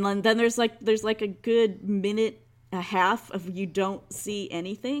 And then there's like a good minute and a half of you don't see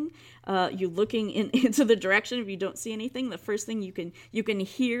anything. You looking into the direction if you don't see anything. The first thing you can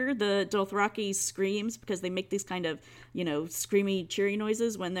hear the Dothraki screams because they make these kind of, screamy, cheery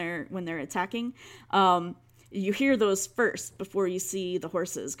noises when they're attacking. You hear those first before you see the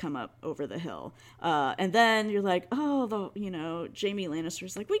horses come up over the hill. And then you're like, oh, Jaime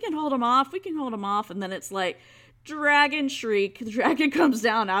Lannister's like, we can hold them off. And then it's like, dragon shriek. The dragon comes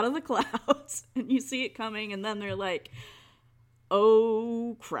down out of the clouds and you see it coming. And then they're like,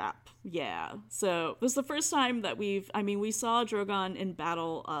 oh, crap. Yeah. So it was the first time that we saw Drogon in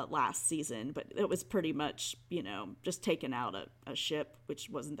battle last season, but it was pretty much, just taking out a ship, which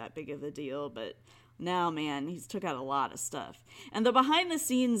wasn't that big of a deal, but now, man, he's took out a lot of stuff. And the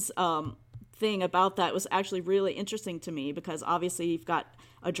behind-the-scenes thing about that was actually really interesting to me because obviously you've got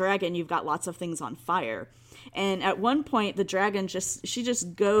a dragon, you've got lots of things on fire. And at one point, the dragon she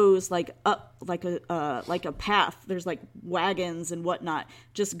just goes like up like a path. There's like wagons and whatnot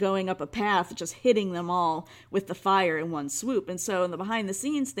just going up a path, just hitting them all with the fire in one swoop. And so in the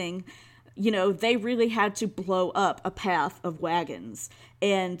behind-the-scenes thing, they really had to blow up a path of wagons.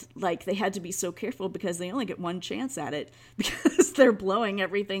 And, like, they had to be so careful because they only get one chance at it because they're blowing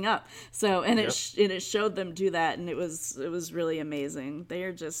everything up. So, and it showed them do that, and it was really amazing. They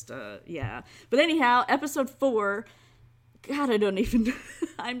are just, yeah. But anyhow, episode 4, God, I don't even,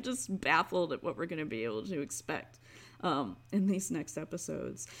 I'm just baffled at what we're going to be able to expect. In these next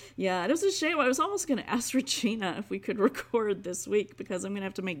episodes. Yeah, it was a shame. I was almost going to ask Regina if we could record this week because I'm going to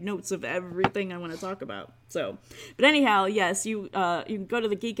have to make notes of everything I want to talk about. So, but anyhow, yes, you can go to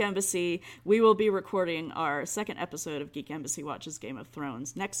the Geek Embassy. We will be recording our second episode of Geek Embassy Watches Game of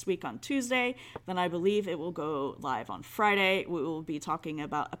Thrones next week on Tuesday. Then I believe it will go live on Friday. We will be talking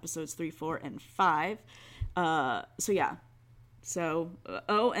about episodes 3, 4, and 5. So yeah. So,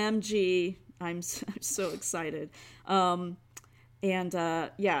 OMG. I'm so excited.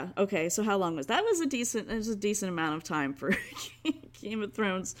 Yeah, okay, so how long was that? Was a decent amount of time for Game of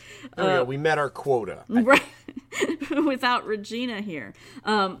Thrones. There we go. We met our quota. Right. Without Regina here.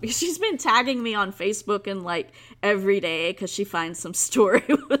 She's been tagging me on Facebook and like every day because she finds some story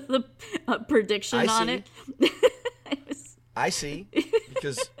with a prediction on it. I see.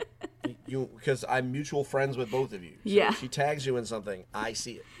 Because I'm mutual friends with both of you. So yeah. If she tags you in something, I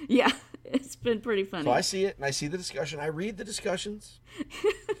see it. Yeah. It's been pretty funny. So I see it, and I see the discussion. I read the discussions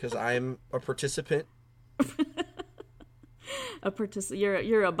because I'm a participant.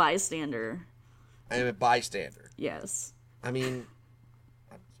 You're a bystander. I am a bystander. Yes. I mean,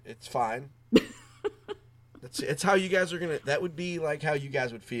 it's fine. It's how you guys are gonna. That would be like how you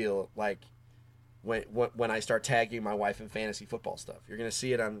guys would feel like when I start tagging my wife in fantasy football stuff. You're gonna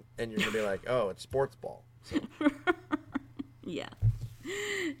see it and you're gonna be like, oh, it's sports ball. So. Yeah.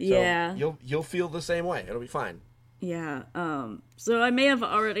 Yeah. So you'll feel the same way. It'll be fine. Yeah. So I may have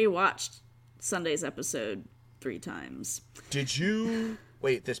already watched Sunday's episode 3 times. Did you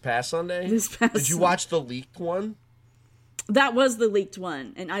wait this past Sunday? Did you watch the leaked one? That was the leaked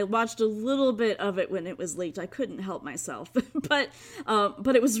one, and I watched a little bit of it when it was leaked. I couldn't help myself, but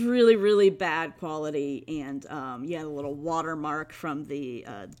it was really, really bad quality, and the little watermark from the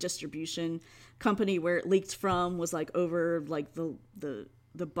distribution company where it leaked from was like over like the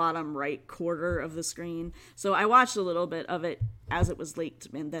bottom right quarter of the screen. So I watched a little bit of it as it was leaked,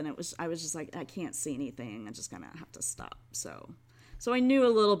 and then I was just like, I can't see anything. I'm just gonna have to stop. So I knew a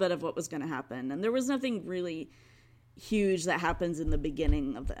little bit of what was gonna happen, and there was nothing really huge that happens in the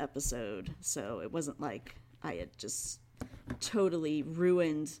beginning of the episode. So it wasn't like I had just totally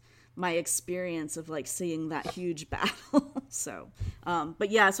ruined my experience of like seeing that huge battle. So, but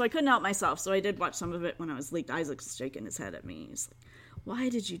yeah, so I couldn't help myself. So I did watch some of it when I was leaked. Isaac's shaking his head at me. He's like, "Why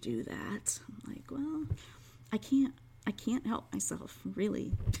did you do that?" I'm like, "Well, I can't help myself,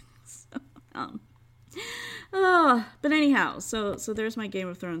 really." So, but anyhow, so there's my Game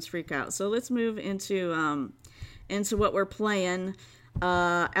of Thrones freak out. So let's move into what we're playing.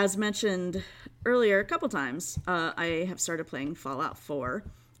 As mentioned earlier a couple times, I have started playing Fallout 4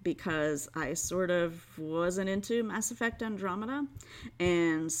 because I sort of wasn't into Mass Effect Andromeda,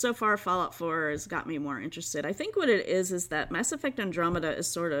 and so far Fallout 4 has got me more interested. I think what it is that Mass Effect Andromeda is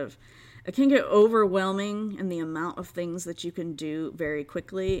sort of, it can get overwhelming in the amount of things that you can do very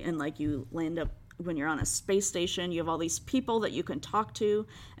quickly, and like you land up, when you're on a space station, you have all these people that you can talk to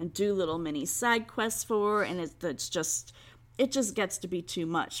and do little mini side quests for, and it just gets to be too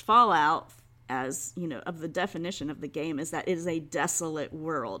much. Fallout, as you know, of the definition of the game, is that it is a desolate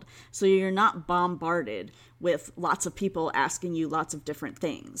world. So you're not bombarded with lots of people asking you lots of different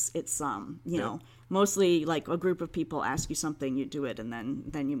things. It's you know, mostly like a group of people ask you something, you do it, and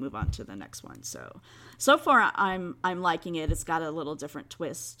then you move on to the next one. So far I'm liking it. It's got a little different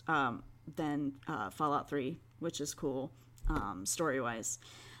twist than Fallout 3, which is cool story-wise.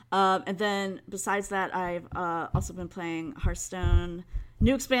 And then besides that, I've also been playing Hearthstone.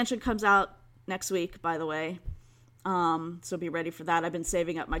 New expansion comes out next week, by the way. So be ready for that. I've been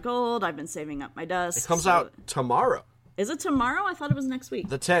saving up my gold. I've been saving up my dust. It comes out tomorrow. Is it tomorrow? I thought it was next week.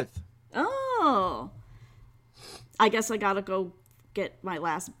 The 10th. Oh. I guess I gotta go get my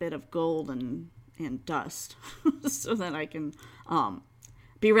last bit of gold and dust so that I can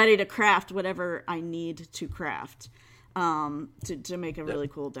be ready to craft whatever I need to craft to make a really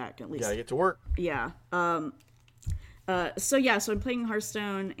cool deck, at least. Yeah, get to work. Yeah. So I'm playing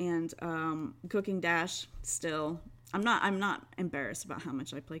Hearthstone and Cooking Dash still. I'm not embarrassed about how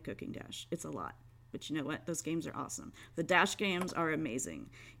much I play Cooking Dash. It's a lot. But you know what? Those games are awesome. The Dash games are amazing.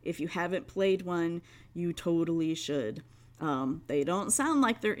 If you haven't played one, you totally should. They don't sound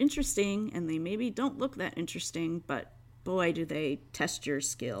like they're interesting, and they maybe don't look that interesting, but boy, do they test your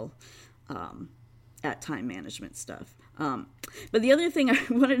skill at time management stuff. But the other thing I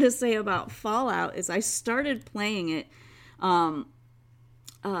wanted to say about Fallout is I started playing it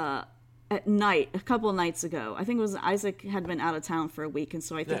at night, a couple of nights ago. I think it was Isaac had been out of town for a week, and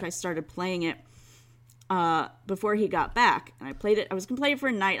so I think I started playing it before he got back. And I played it. I was going to play it for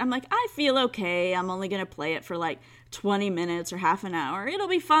a night. I'm like, I feel okay. I'm only going to play it for like 20 minutes or half an hour. It'll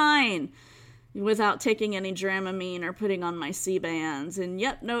be fine without taking any Dramamine or putting on my C-bands. And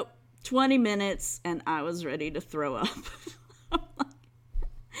yep, nope, 20 minutes, and I was ready to throw up.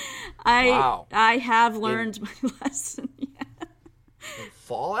 I have learned my lesson. Yeah.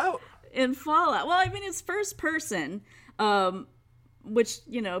 Fallout? In Fallout. Well, I mean, it's first person, which,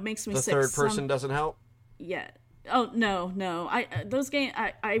 you know, makes me sick. The third person doesn't help? Yeah. Oh, no. Those games,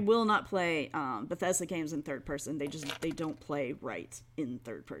 I will not play Bethesda games in third person. They don't play right in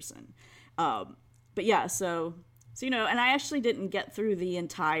third person. But yeah, so you know, and I actually didn't get through the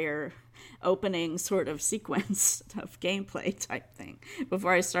entire opening sort of sequence of gameplay type thing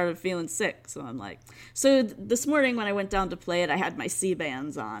before I started feeling sick. So I'm like, so this morning when I went down to play it, I had my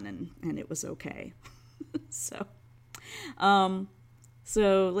C-bands on and it was okay. So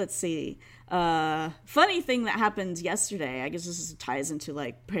let's see. Funny thing that happened yesterday, I guess this ties into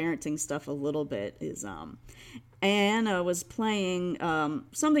like parenting stuff a little bit, is Anna was playing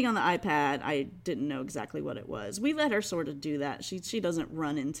something on the iPad. I didn't know exactly what it was. We let her sort of do that. She doesn't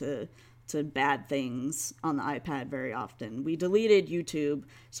run into bad things on the iPad very often. We deleted YouTube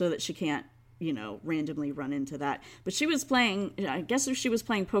so that she can't, you know, randomly run into that. But she was playing, I guess she was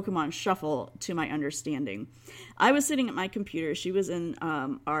playing Pokemon Shuffle, to my understanding. I was sitting at my computer. She was in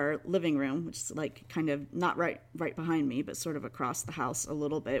our living room, which is like kind of not right behind me, but sort of across the house a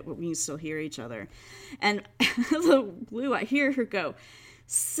little bit, where we can still hear each other. And the blue, I hear her go,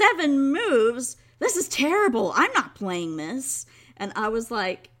 7 moves? This is terrible. I'm not playing this. And I was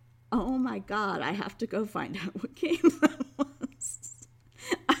like, oh my God, I have to go find out what game that was.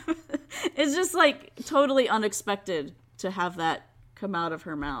 It's just like totally unexpected to have that come out of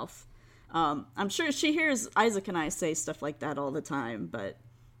her mouth. I'm sure she hears Isaac and I say stuff like that all the time, but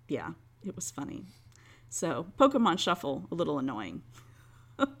yeah, it was funny. So Pokemon Shuffle, a little annoying,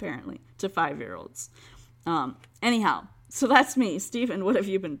 apparently, to 5-year-olds. Anyhow, so that's me. Steven, what have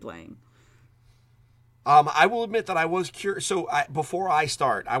you been playing? I will admit that I was curious. So before I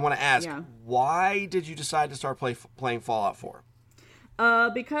start, I want to ask, why did you decide to start playing Fallout 4?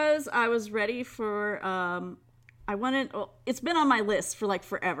 Because I was ready for, it's been on my list for like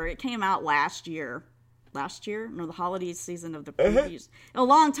forever. It came out last year. last year, no, the holiday season of the previous, a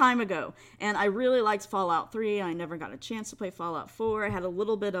long time ago. And I really liked Fallout 3. I never got a chance to play Fallout 4. I had a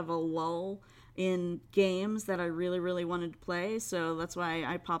little bit of a lull in games that I really, really wanted to play. So that's why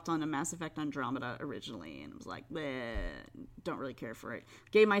I popped on to Mass Effect Andromeda originally. And was like, don't really care for it.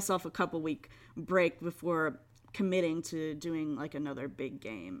 Gave myself a couple week break before committing to doing like another big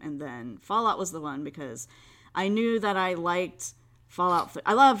game. And then Fallout was the one because I knew that I liked Fallout 3.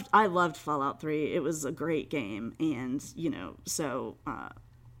 I loved Fallout 3. It was a great game, and so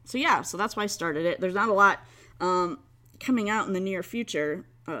that's why I started it. There's not a lot coming out in the near future,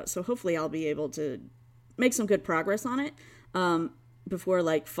 so hopefully I'll be able to make some good progress on it before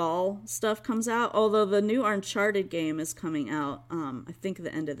like fall stuff comes out. Although the new Uncharted game is coming out, I think at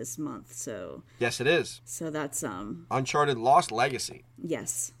the end of this month. So yes, it is. So that's Uncharted Lost Legacy.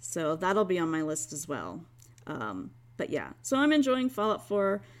 Yes, so that'll be on my list as well. But yeah, so I'm enjoying Fallout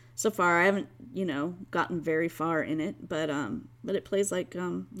 4 so far. I haven't, gotten very far in it, but it plays like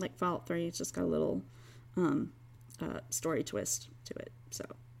Fallout 3. It's just got a little story twist to it.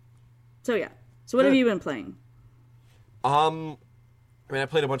 So yeah. So what have you been playing? I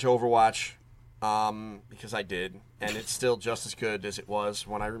played a bunch of Overwatch because I did, and it's still just as good as it was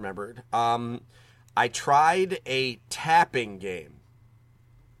when I remembered. I tried a tapping game.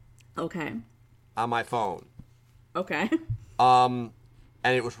 Okay. On my phone. Okay. And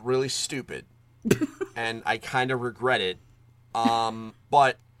it was really stupid. And I kind of regret it.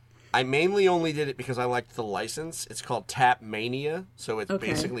 But I mainly only did it because I liked the license. It's called Tap Mania, so it's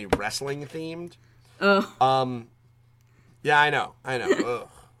basically wrestling themed. Oh. Yeah, I know. Ugh.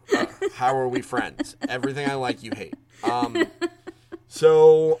 How are we friends? Everything I like, you hate.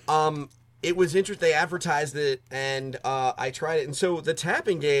 It was interesting. They advertised it, and I tried it. And so the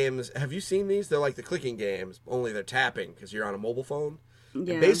tapping games, have you seen these? They're like the clicking games, only they're tapping because you're on a mobile phone.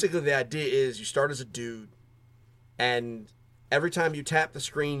 Yeah. And basically the idea is you start as a dude, and every time you tap the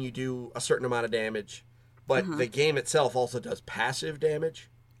screen, you do a certain amount of damage. But the game itself also does passive damage.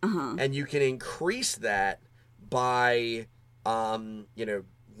 And you can increase that by,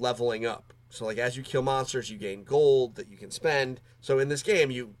 leveling up. So, like, as you kill monsters, you gain gold that you can spend. So, in this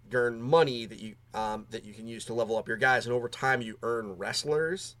game, you earn money that you can use to level up your guys, and over time, you earn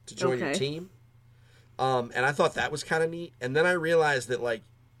wrestlers to join your team. And I thought that was kind of neat. And then I realized that, like,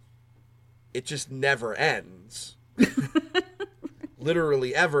 it just never ends,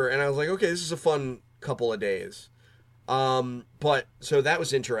 literally ever. And I was like, okay, this is a fun couple of days. But so that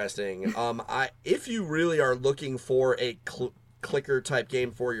was interesting. If you really are looking for a clicker type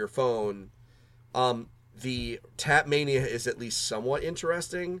game for your phone, the Tap Mania is at least somewhat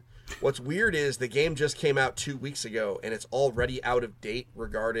interesting. What's weird is the game just came out 2 weeks ago and it's already out of date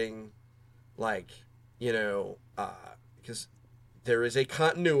regarding, like, because there is a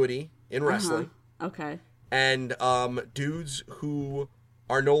continuity in wrestling. Okay. And dudes who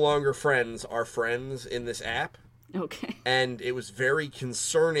are no longer friends are friends in this app. Okay. And it was very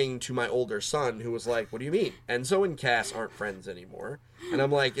concerning to my older son, who was like, "What do you mean? Enzo and Cass aren't friends anymore." And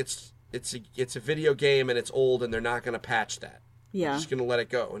I'm like, "It's a video game and it's old and they're not going to patch that. Yeah. They're just going to let it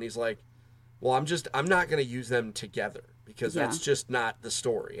go." And he's like, "Well, I'm not going to use them together because that's just not the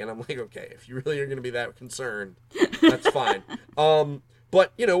story." And I'm like, "Okay, if you really are going to be that concerned, that's fine."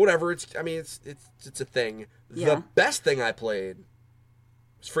 But whatever. It's a thing. Yeah. The best thing I played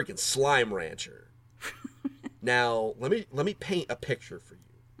was freaking Slime Rancher. Now, let me paint a picture for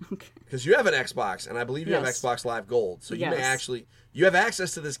you. Okay. Because you have an Xbox, and I believe you have Xbox Live Gold, so you have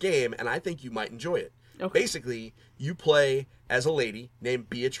access to this game, and I think you might enjoy it. Okay. Basically, you play as a lady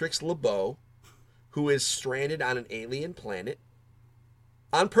named Beatrix LeBeau, who is stranded on an alien planet,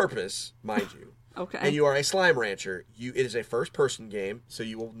 on purpose, mind you. Okay. And you are a slime rancher. It is a first-person game, so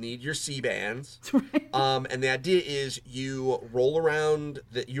you will need your C-bands. Right. And the idea is you roll around,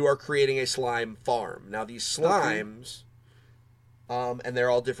 that you are creating a slime farm. Now, these slimes, and they're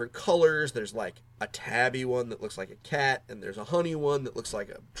all different colors. There's, like, a tabby one that looks like a cat, and there's a honey one that looks like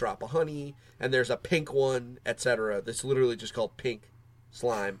a drop of honey, and there's a pink one, etc. That's literally just called pink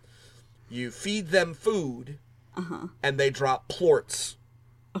slime. You feed them food, and they drop plorts.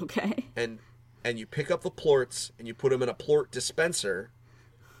 Okay. And you pick up the plorts, and you put them in a plort dispenser,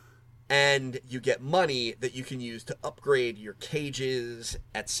 and you get money that you can use to upgrade your cages,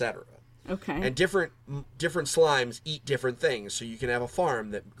 etc. Okay. And different slimes eat different things, so you can have a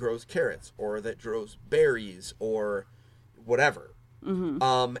farm that grows carrots, or that grows berries, or whatever.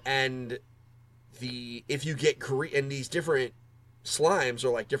 Mm-hmm. And if you get and these different slimes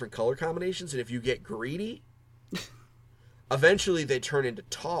are like different color combinations, and if you get greedy, eventually they turn into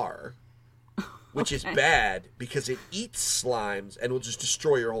tar. Which is bad because it eats slimes and will just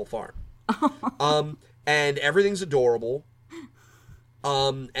destroy your whole farm. and everything's adorable.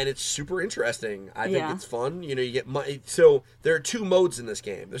 And it's super interesting. I think it's fun. You know, you get so there are 2 modes in this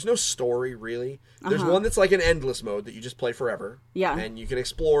game. There's no story really. There's one that's like an endless mode that you just play forever. Yeah. And you can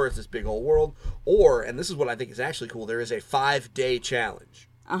explore. It's this big old world. Or, and this is what I think is actually cool, there is a 5-day challenge.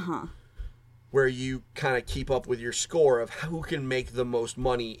 Where you kind of keep up with your score of who can make the most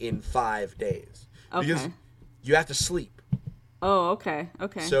money in 5 days. Okay. Because you have to sleep. Oh, okay.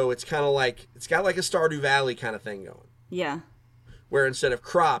 Okay. So it's kind of like, it's got like a Stardew Valley kind of thing going. Yeah. Where instead of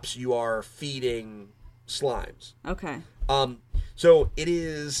crops, you are feeding slimes. Okay. So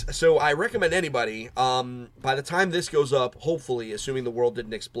I recommend anybody, by the time this goes up, hopefully, assuming the world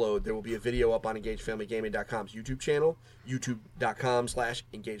didn't explode, there will be a video up on EngageFamilyGaming.com's YouTube channel,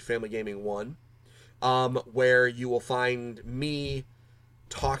 youtube.com/EngageFamilyGaming1, where you will find me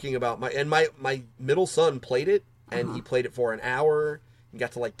talking about my middle son played it, and he played it for an hour, and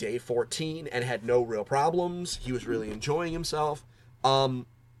got to like day 14, and had no real problems. He was really enjoying himself.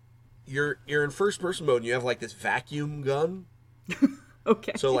 You're in first person mode and you have like this vacuum gun.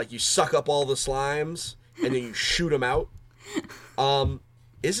 Okay. So like you suck up all the slimes and then you shoot them out.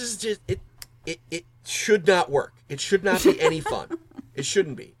 This is just it should not work. It should not be any fun. It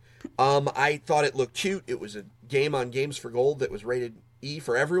shouldn't be. I thought it looked cute. It was a game on Games for Gold that was rated E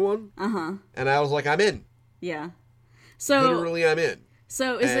for everyone. And I was like, I'm in. Yeah. So literally I'm in.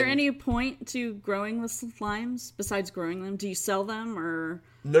 So is there any point to growing the slimes besides growing them? Do you sell them or?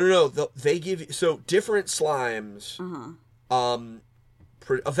 No. They give you, so different slimes.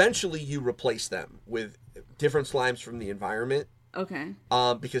 Eventually you replace them with different slimes from the environment. Okay.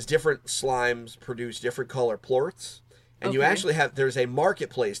 Because different slimes produce different color plorts. And you actually there's a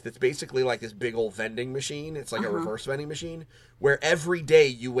marketplace that's basically like this big old vending machine. It's like a reverse vending machine where every day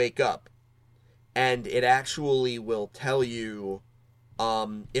you wake up and it actually will tell you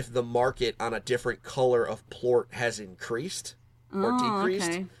if the market on a different color of plort has increased or decreased.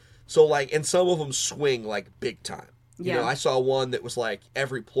 Okay. So like, and some of them swing like big time. You know, I saw one that was like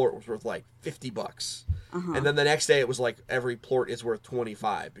every plort was worth like $50. And then the next day it was like every plort is worth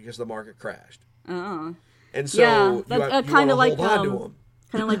 $25 because the market crashed. And so you want to hold on to them.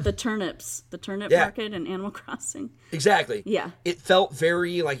 Kind of like the turnip market in Animal Crossing. Exactly. Yeah. It felt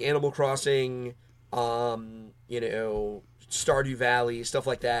very like Animal Crossing, you know, Stardew Valley, stuff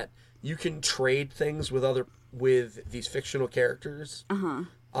like that. You can trade things with these fictional characters. I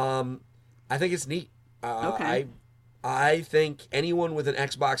think it's neat. Okay. I think anyone with an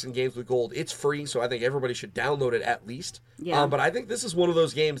Xbox and Games with Gold, it's free, so I think everybody should download it at least. Yeah. But I think this is one of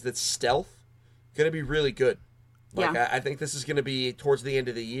those games that's stealth, going to be really good. Like, yeah. I think this is going to be, towards the end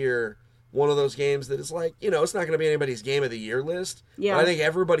of the year, one of those games that is like, you know, it's not going to be anybody's Game of the Year list. Yeah. But I think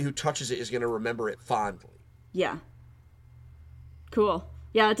everybody who touches it is going to remember it fondly. Yeah. Cool.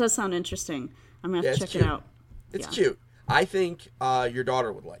 Yeah, it does sound interesting. I'm going to have to check it out. It's cute. I think your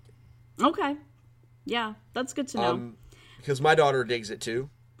daughter would like it. Okay. Yeah, that's good to know. Because my daughter digs it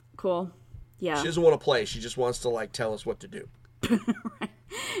too. Cool. Yeah. She doesn't want to play. She just wants to like tell us what to do. Right.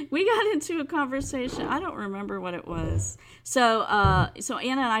 We got into a conversation. I don't remember what it was. So Anna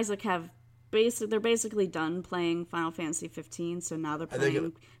and Isaac they're basically done playing Final Fantasy 15. So now they're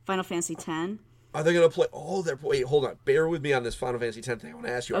playing Final Fantasy 10. Are they going to play? Oh, wait, hold on. Bear with me on this Final Fantasy 10 thing. I want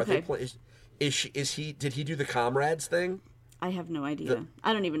to ask you. Okay. Are they playing? Did he do the comrades thing? I have no idea.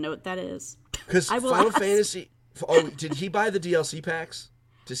 I don't even know what that is. Because Final Fantasy. Oh, did he buy the DLC packs?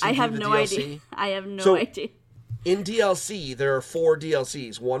 I have no idea. I have no idea. In DLC, there are 4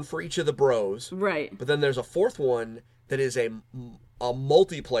 DLCs, one for each of the bros. Right. But then there's a 4th one that is a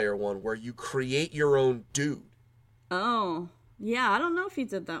multiplayer one where you create your own dude. Oh, yeah. I don't know if he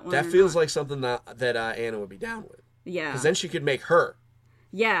did that one. That feels like something that Anna would be down with. Yeah. Because then she could make her.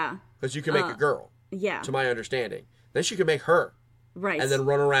 Yeah. Because you can make a girl. Yeah. To my understanding. Then she could make her. Right. And then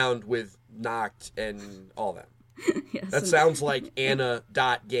run around with Noct and all that. Yes, that sounds like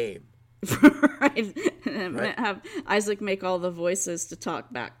Anna.game. Right. And have Isaac make all the voices to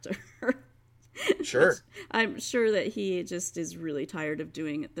talk back to her. Sure. I'm sure that he just is really tired of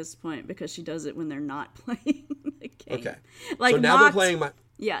doing it at this point because she does it when they're not playing the game. Okay. Like so now they're playing my...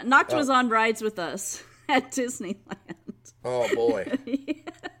 Yeah, Noct was on rides with us at Disneyland. Oh, boy. Yeah.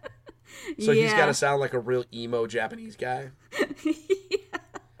 So he's got to sound like a real emo Japanese guy. Yeah.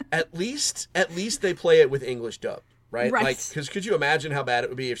 At least they play it with English dub, right? Right. Like, because could you imagine how bad it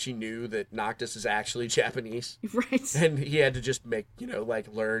would be if she knew that Noctis is actually Japanese? Right. And he had to just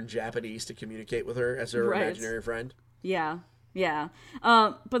learn Japanese to communicate with her as her imaginary friend. Yeah. Yeah.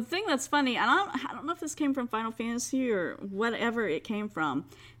 But the thing that's funny, and I don't know if this came from Final Fantasy or whatever it came from,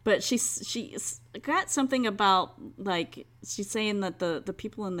 but she's got something about, like, she's saying that the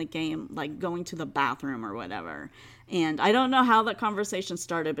people in the game, like, going to the bathroom or whatever. And I don't know how that conversation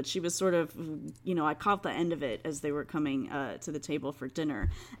started, but she was sort of, I caught the end of it as they were coming to the table for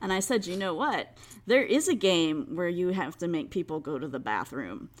dinner. And I said, you know what? There is a game where you have to make people go to the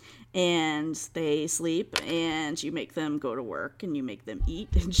bathroom. And they sleep, and you make them go to work, and you make them eat.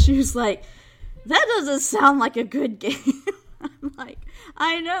 And she was like, that doesn't sound like a good game. I'm like,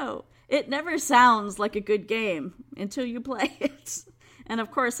 I know. It never sounds like a good game until you play it. And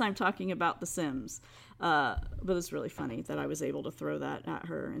of course, I'm talking about The Sims. But it's really funny that I was able to throw that at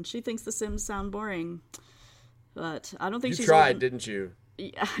her. And she thinks The Sims sound boring. But I don't think she's tried, didn't you?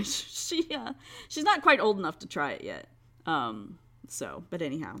 Yeah, she's not quite old enough to try it yet. But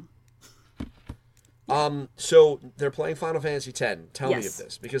anyhow. So they're playing Final Fantasy X. Tell me Yes. of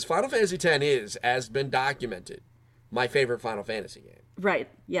this. Because Final Fantasy X is, as been documented, my favorite Final Fantasy game. Right,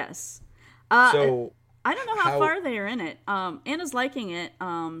 yes. So I don't know how far they are in it. Anna's liking it.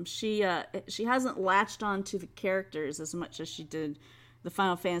 She hasn't latched on to the characters as much as she did the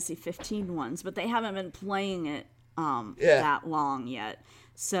Final Fantasy 15 ones, but they haven't been playing it that long yet.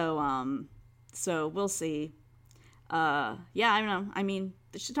 So we'll see. I don't know. I mean,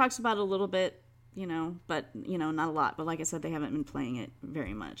 she talks about it a little bit, but not a lot. But like I said, they haven't been playing it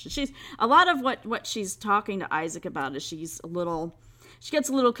very much. She's a lot of what she's talking to Isaac about is she gets a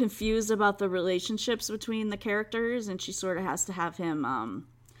little confused about the relationships between the characters, and she sort of has to have him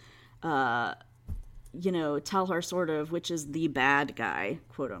tell her sort of which is the bad guy,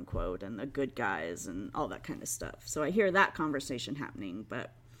 quote unquote, and the good guys and all that kind of stuff. So I hear that conversation happening,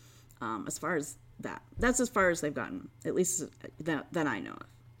 but as far as that's as far as they've gotten, at least that I know of.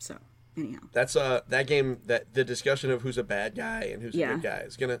 So anyhow, that's that game, that the discussion of who's a bad guy and who's a good guy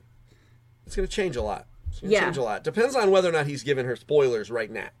is gonna change a lot. It's gonna change a lot. Depends on whether or not he's giving her spoilers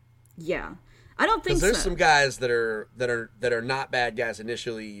right now. Yeah, I don't think so. There's some guys that are not bad guys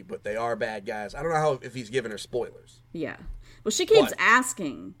initially, but they are bad guys. I don't know if he's giving her spoilers. Yeah. Well, she keeps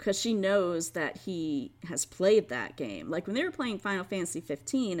asking because she knows that he has played that game. Like when they were playing Final Fantasy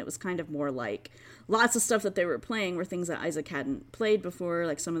 15, it was kind of more like lots of stuff that they were playing were things that Isaac hadn't played before,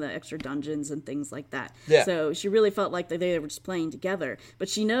 like some of the extra dungeons and things like that. Yeah. So she really felt like they were just playing together. But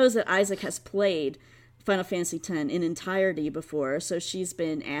she knows that Isaac has played Final Fantasy X in entirety before, so she's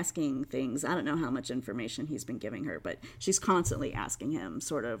been asking things. I don't know how much information he's been giving her, but she's constantly asking him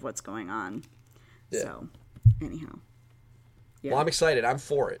sort of what's going on. Yeah. So, anyhow. Yeah. Well, I'm excited. I'm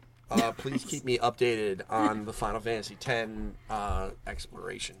for it. Please keep me updated on the Final Fantasy X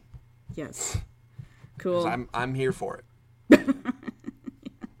exploration. Yes. Cool. I'm here for it.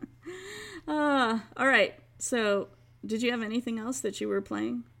 All right. So, did you have anything else that you were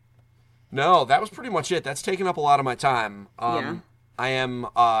playing? No, that was pretty much it. That's taken up a lot of my time. Yeah. I am.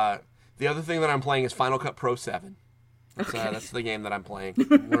 The other thing that I'm playing is Final Cut Pro 7. That's the game that I'm playing.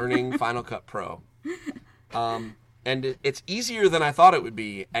 Learning Final Cut Pro. And it's easier than I thought it would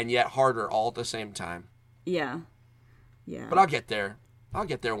be, and yet harder all at the same time. Yeah. Yeah. But I'll get there. I'll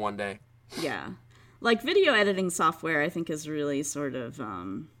get there one day. Yeah. Like video editing software, I think is really sort of,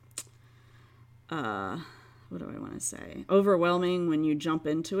 what do I want to say? Overwhelming when you jump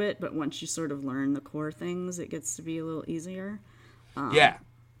into it, but once you sort of learn the core things, it gets to be a little easier. Yeah.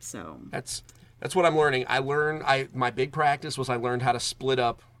 So that's what I'm learning. My big practice was I learned how to split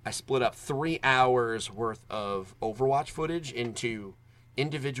up 3 hours worth of Overwatch footage into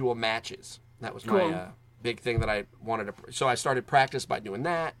individual matches. That was my big thing that I wanted to. So I started practice by doing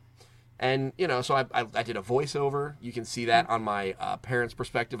that, and so I did a voiceover. You can see that on my parents'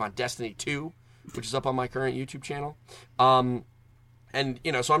 perspective on Destiny 2, which is up on my current YouTube channel. And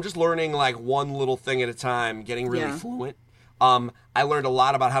so I'm just learning like one little thing at a time, getting really fluent. I learned a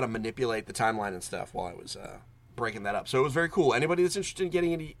lot about how to manipulate the timeline and stuff while I was breaking that up. So it was very cool. Anybody that's interested in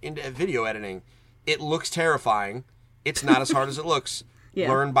getting into video editing, it looks terrifying. It's not as hard as it looks.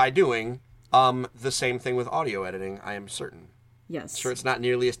 Learn by doing. The same thing with audio editing, I am certain. Yes. Sure, it's not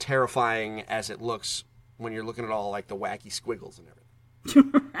nearly as terrifying as it looks when you're looking at all like the wacky squiggles and everything.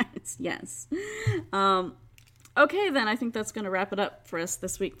 Right. Yes. Okay, then I think that's going to wrap it up for us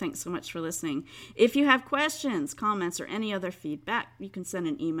this week. Thanks so much for listening. If you have questions, comments, or any other feedback, you can send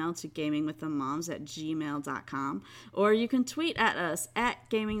an email to gamingwiththemoms@gmail.com, or you can tweet at us at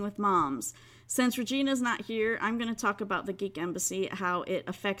gamingwithmoms. Since Regina's not here, I'm going to talk about the Geek Embassy, how it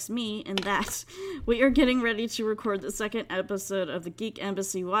affects me, in that we are getting ready to record the second episode of the Geek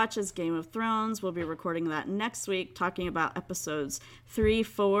Embassy Watches Game of Thrones. We'll be recording that next week, talking about episodes 3,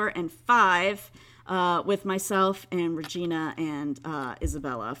 4, and 5. with myself and Regina and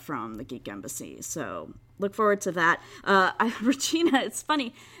Isabella from the Geek Embassy. So look forward to that. Regina, it's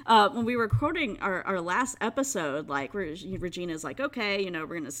funny, when we were recording our last episode, like Regina's like, okay, we're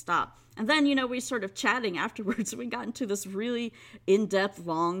going to stop. And then, we sort of chatting afterwards. We got into this really in-depth,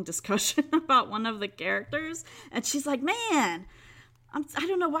 long discussion about one of the characters. And she's like, man, I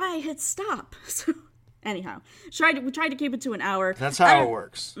don't know why I hit stop. So anyhow, we tried to keep it to an hour. That's how it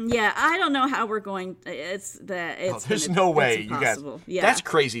works. Yeah, I don't know how we're going. There's no way, you guys. Yeah. That's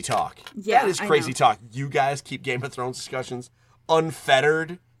crazy talk. Yeah, that is crazy talk. You guys keep Game of Thrones discussions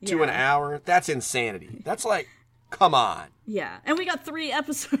unfettered to an hour. That's insanity. That's like, come on. Yeah, and we got 3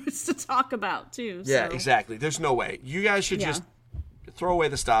 episodes to talk about too. Yeah, so. Exactly. There's no way. You guys should just throw away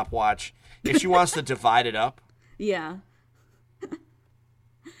the stopwatch. If she wants to divide it up. Yeah.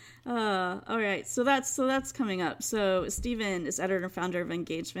 All right, so that's coming up. So Steven is editor and founder of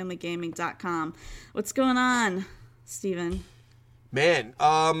EngageFamilyGaming.com. What's going on, Steven? Man,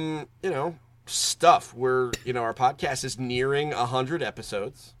 stuff. Our podcast is nearing 100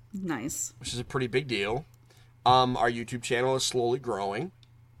 episodes. Nice. Which is a pretty big deal. Our YouTube channel is slowly growing.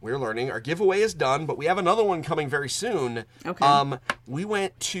 We're learning. Our giveaway is done, but we have another one coming very soon. Okay. We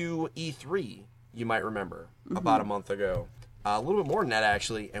went to E3, you might remember, about a month ago. A little bit more than that,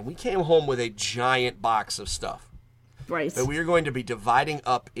 actually. And we came home with a giant box of stuff. Right. That we are going to be dividing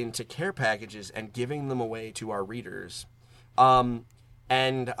up into care packages and giving them away to our readers.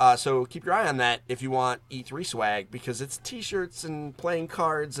 So keep your eye on that if you want E3 swag, because it's t-shirts and playing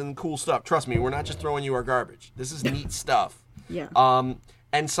cards and cool stuff. Trust me, we're not just throwing you our garbage. This is neat stuff. Yeah.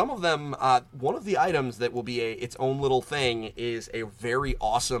 And some of them, one of the items that will be its own little thing is a very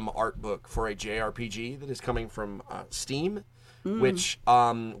awesome art book for a JRPG that is coming from Steam, which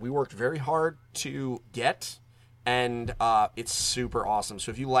we worked very hard to get, and it's super awesome.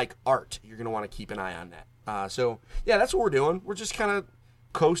 So if you like art, you're going to want to keep an eye on that. That's what we're doing. We're just kind of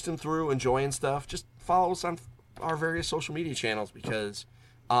coasting through, enjoying stuff. Just follow us on our various social media channels, because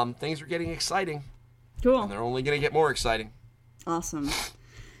things are getting exciting. Cool. And they're only going to get more exciting. Awesome.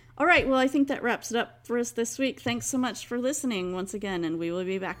 All right, well, I think that wraps it up for us this week. Thanks so much for listening once again, and we will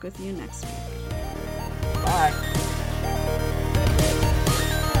be back with you next week. Bye.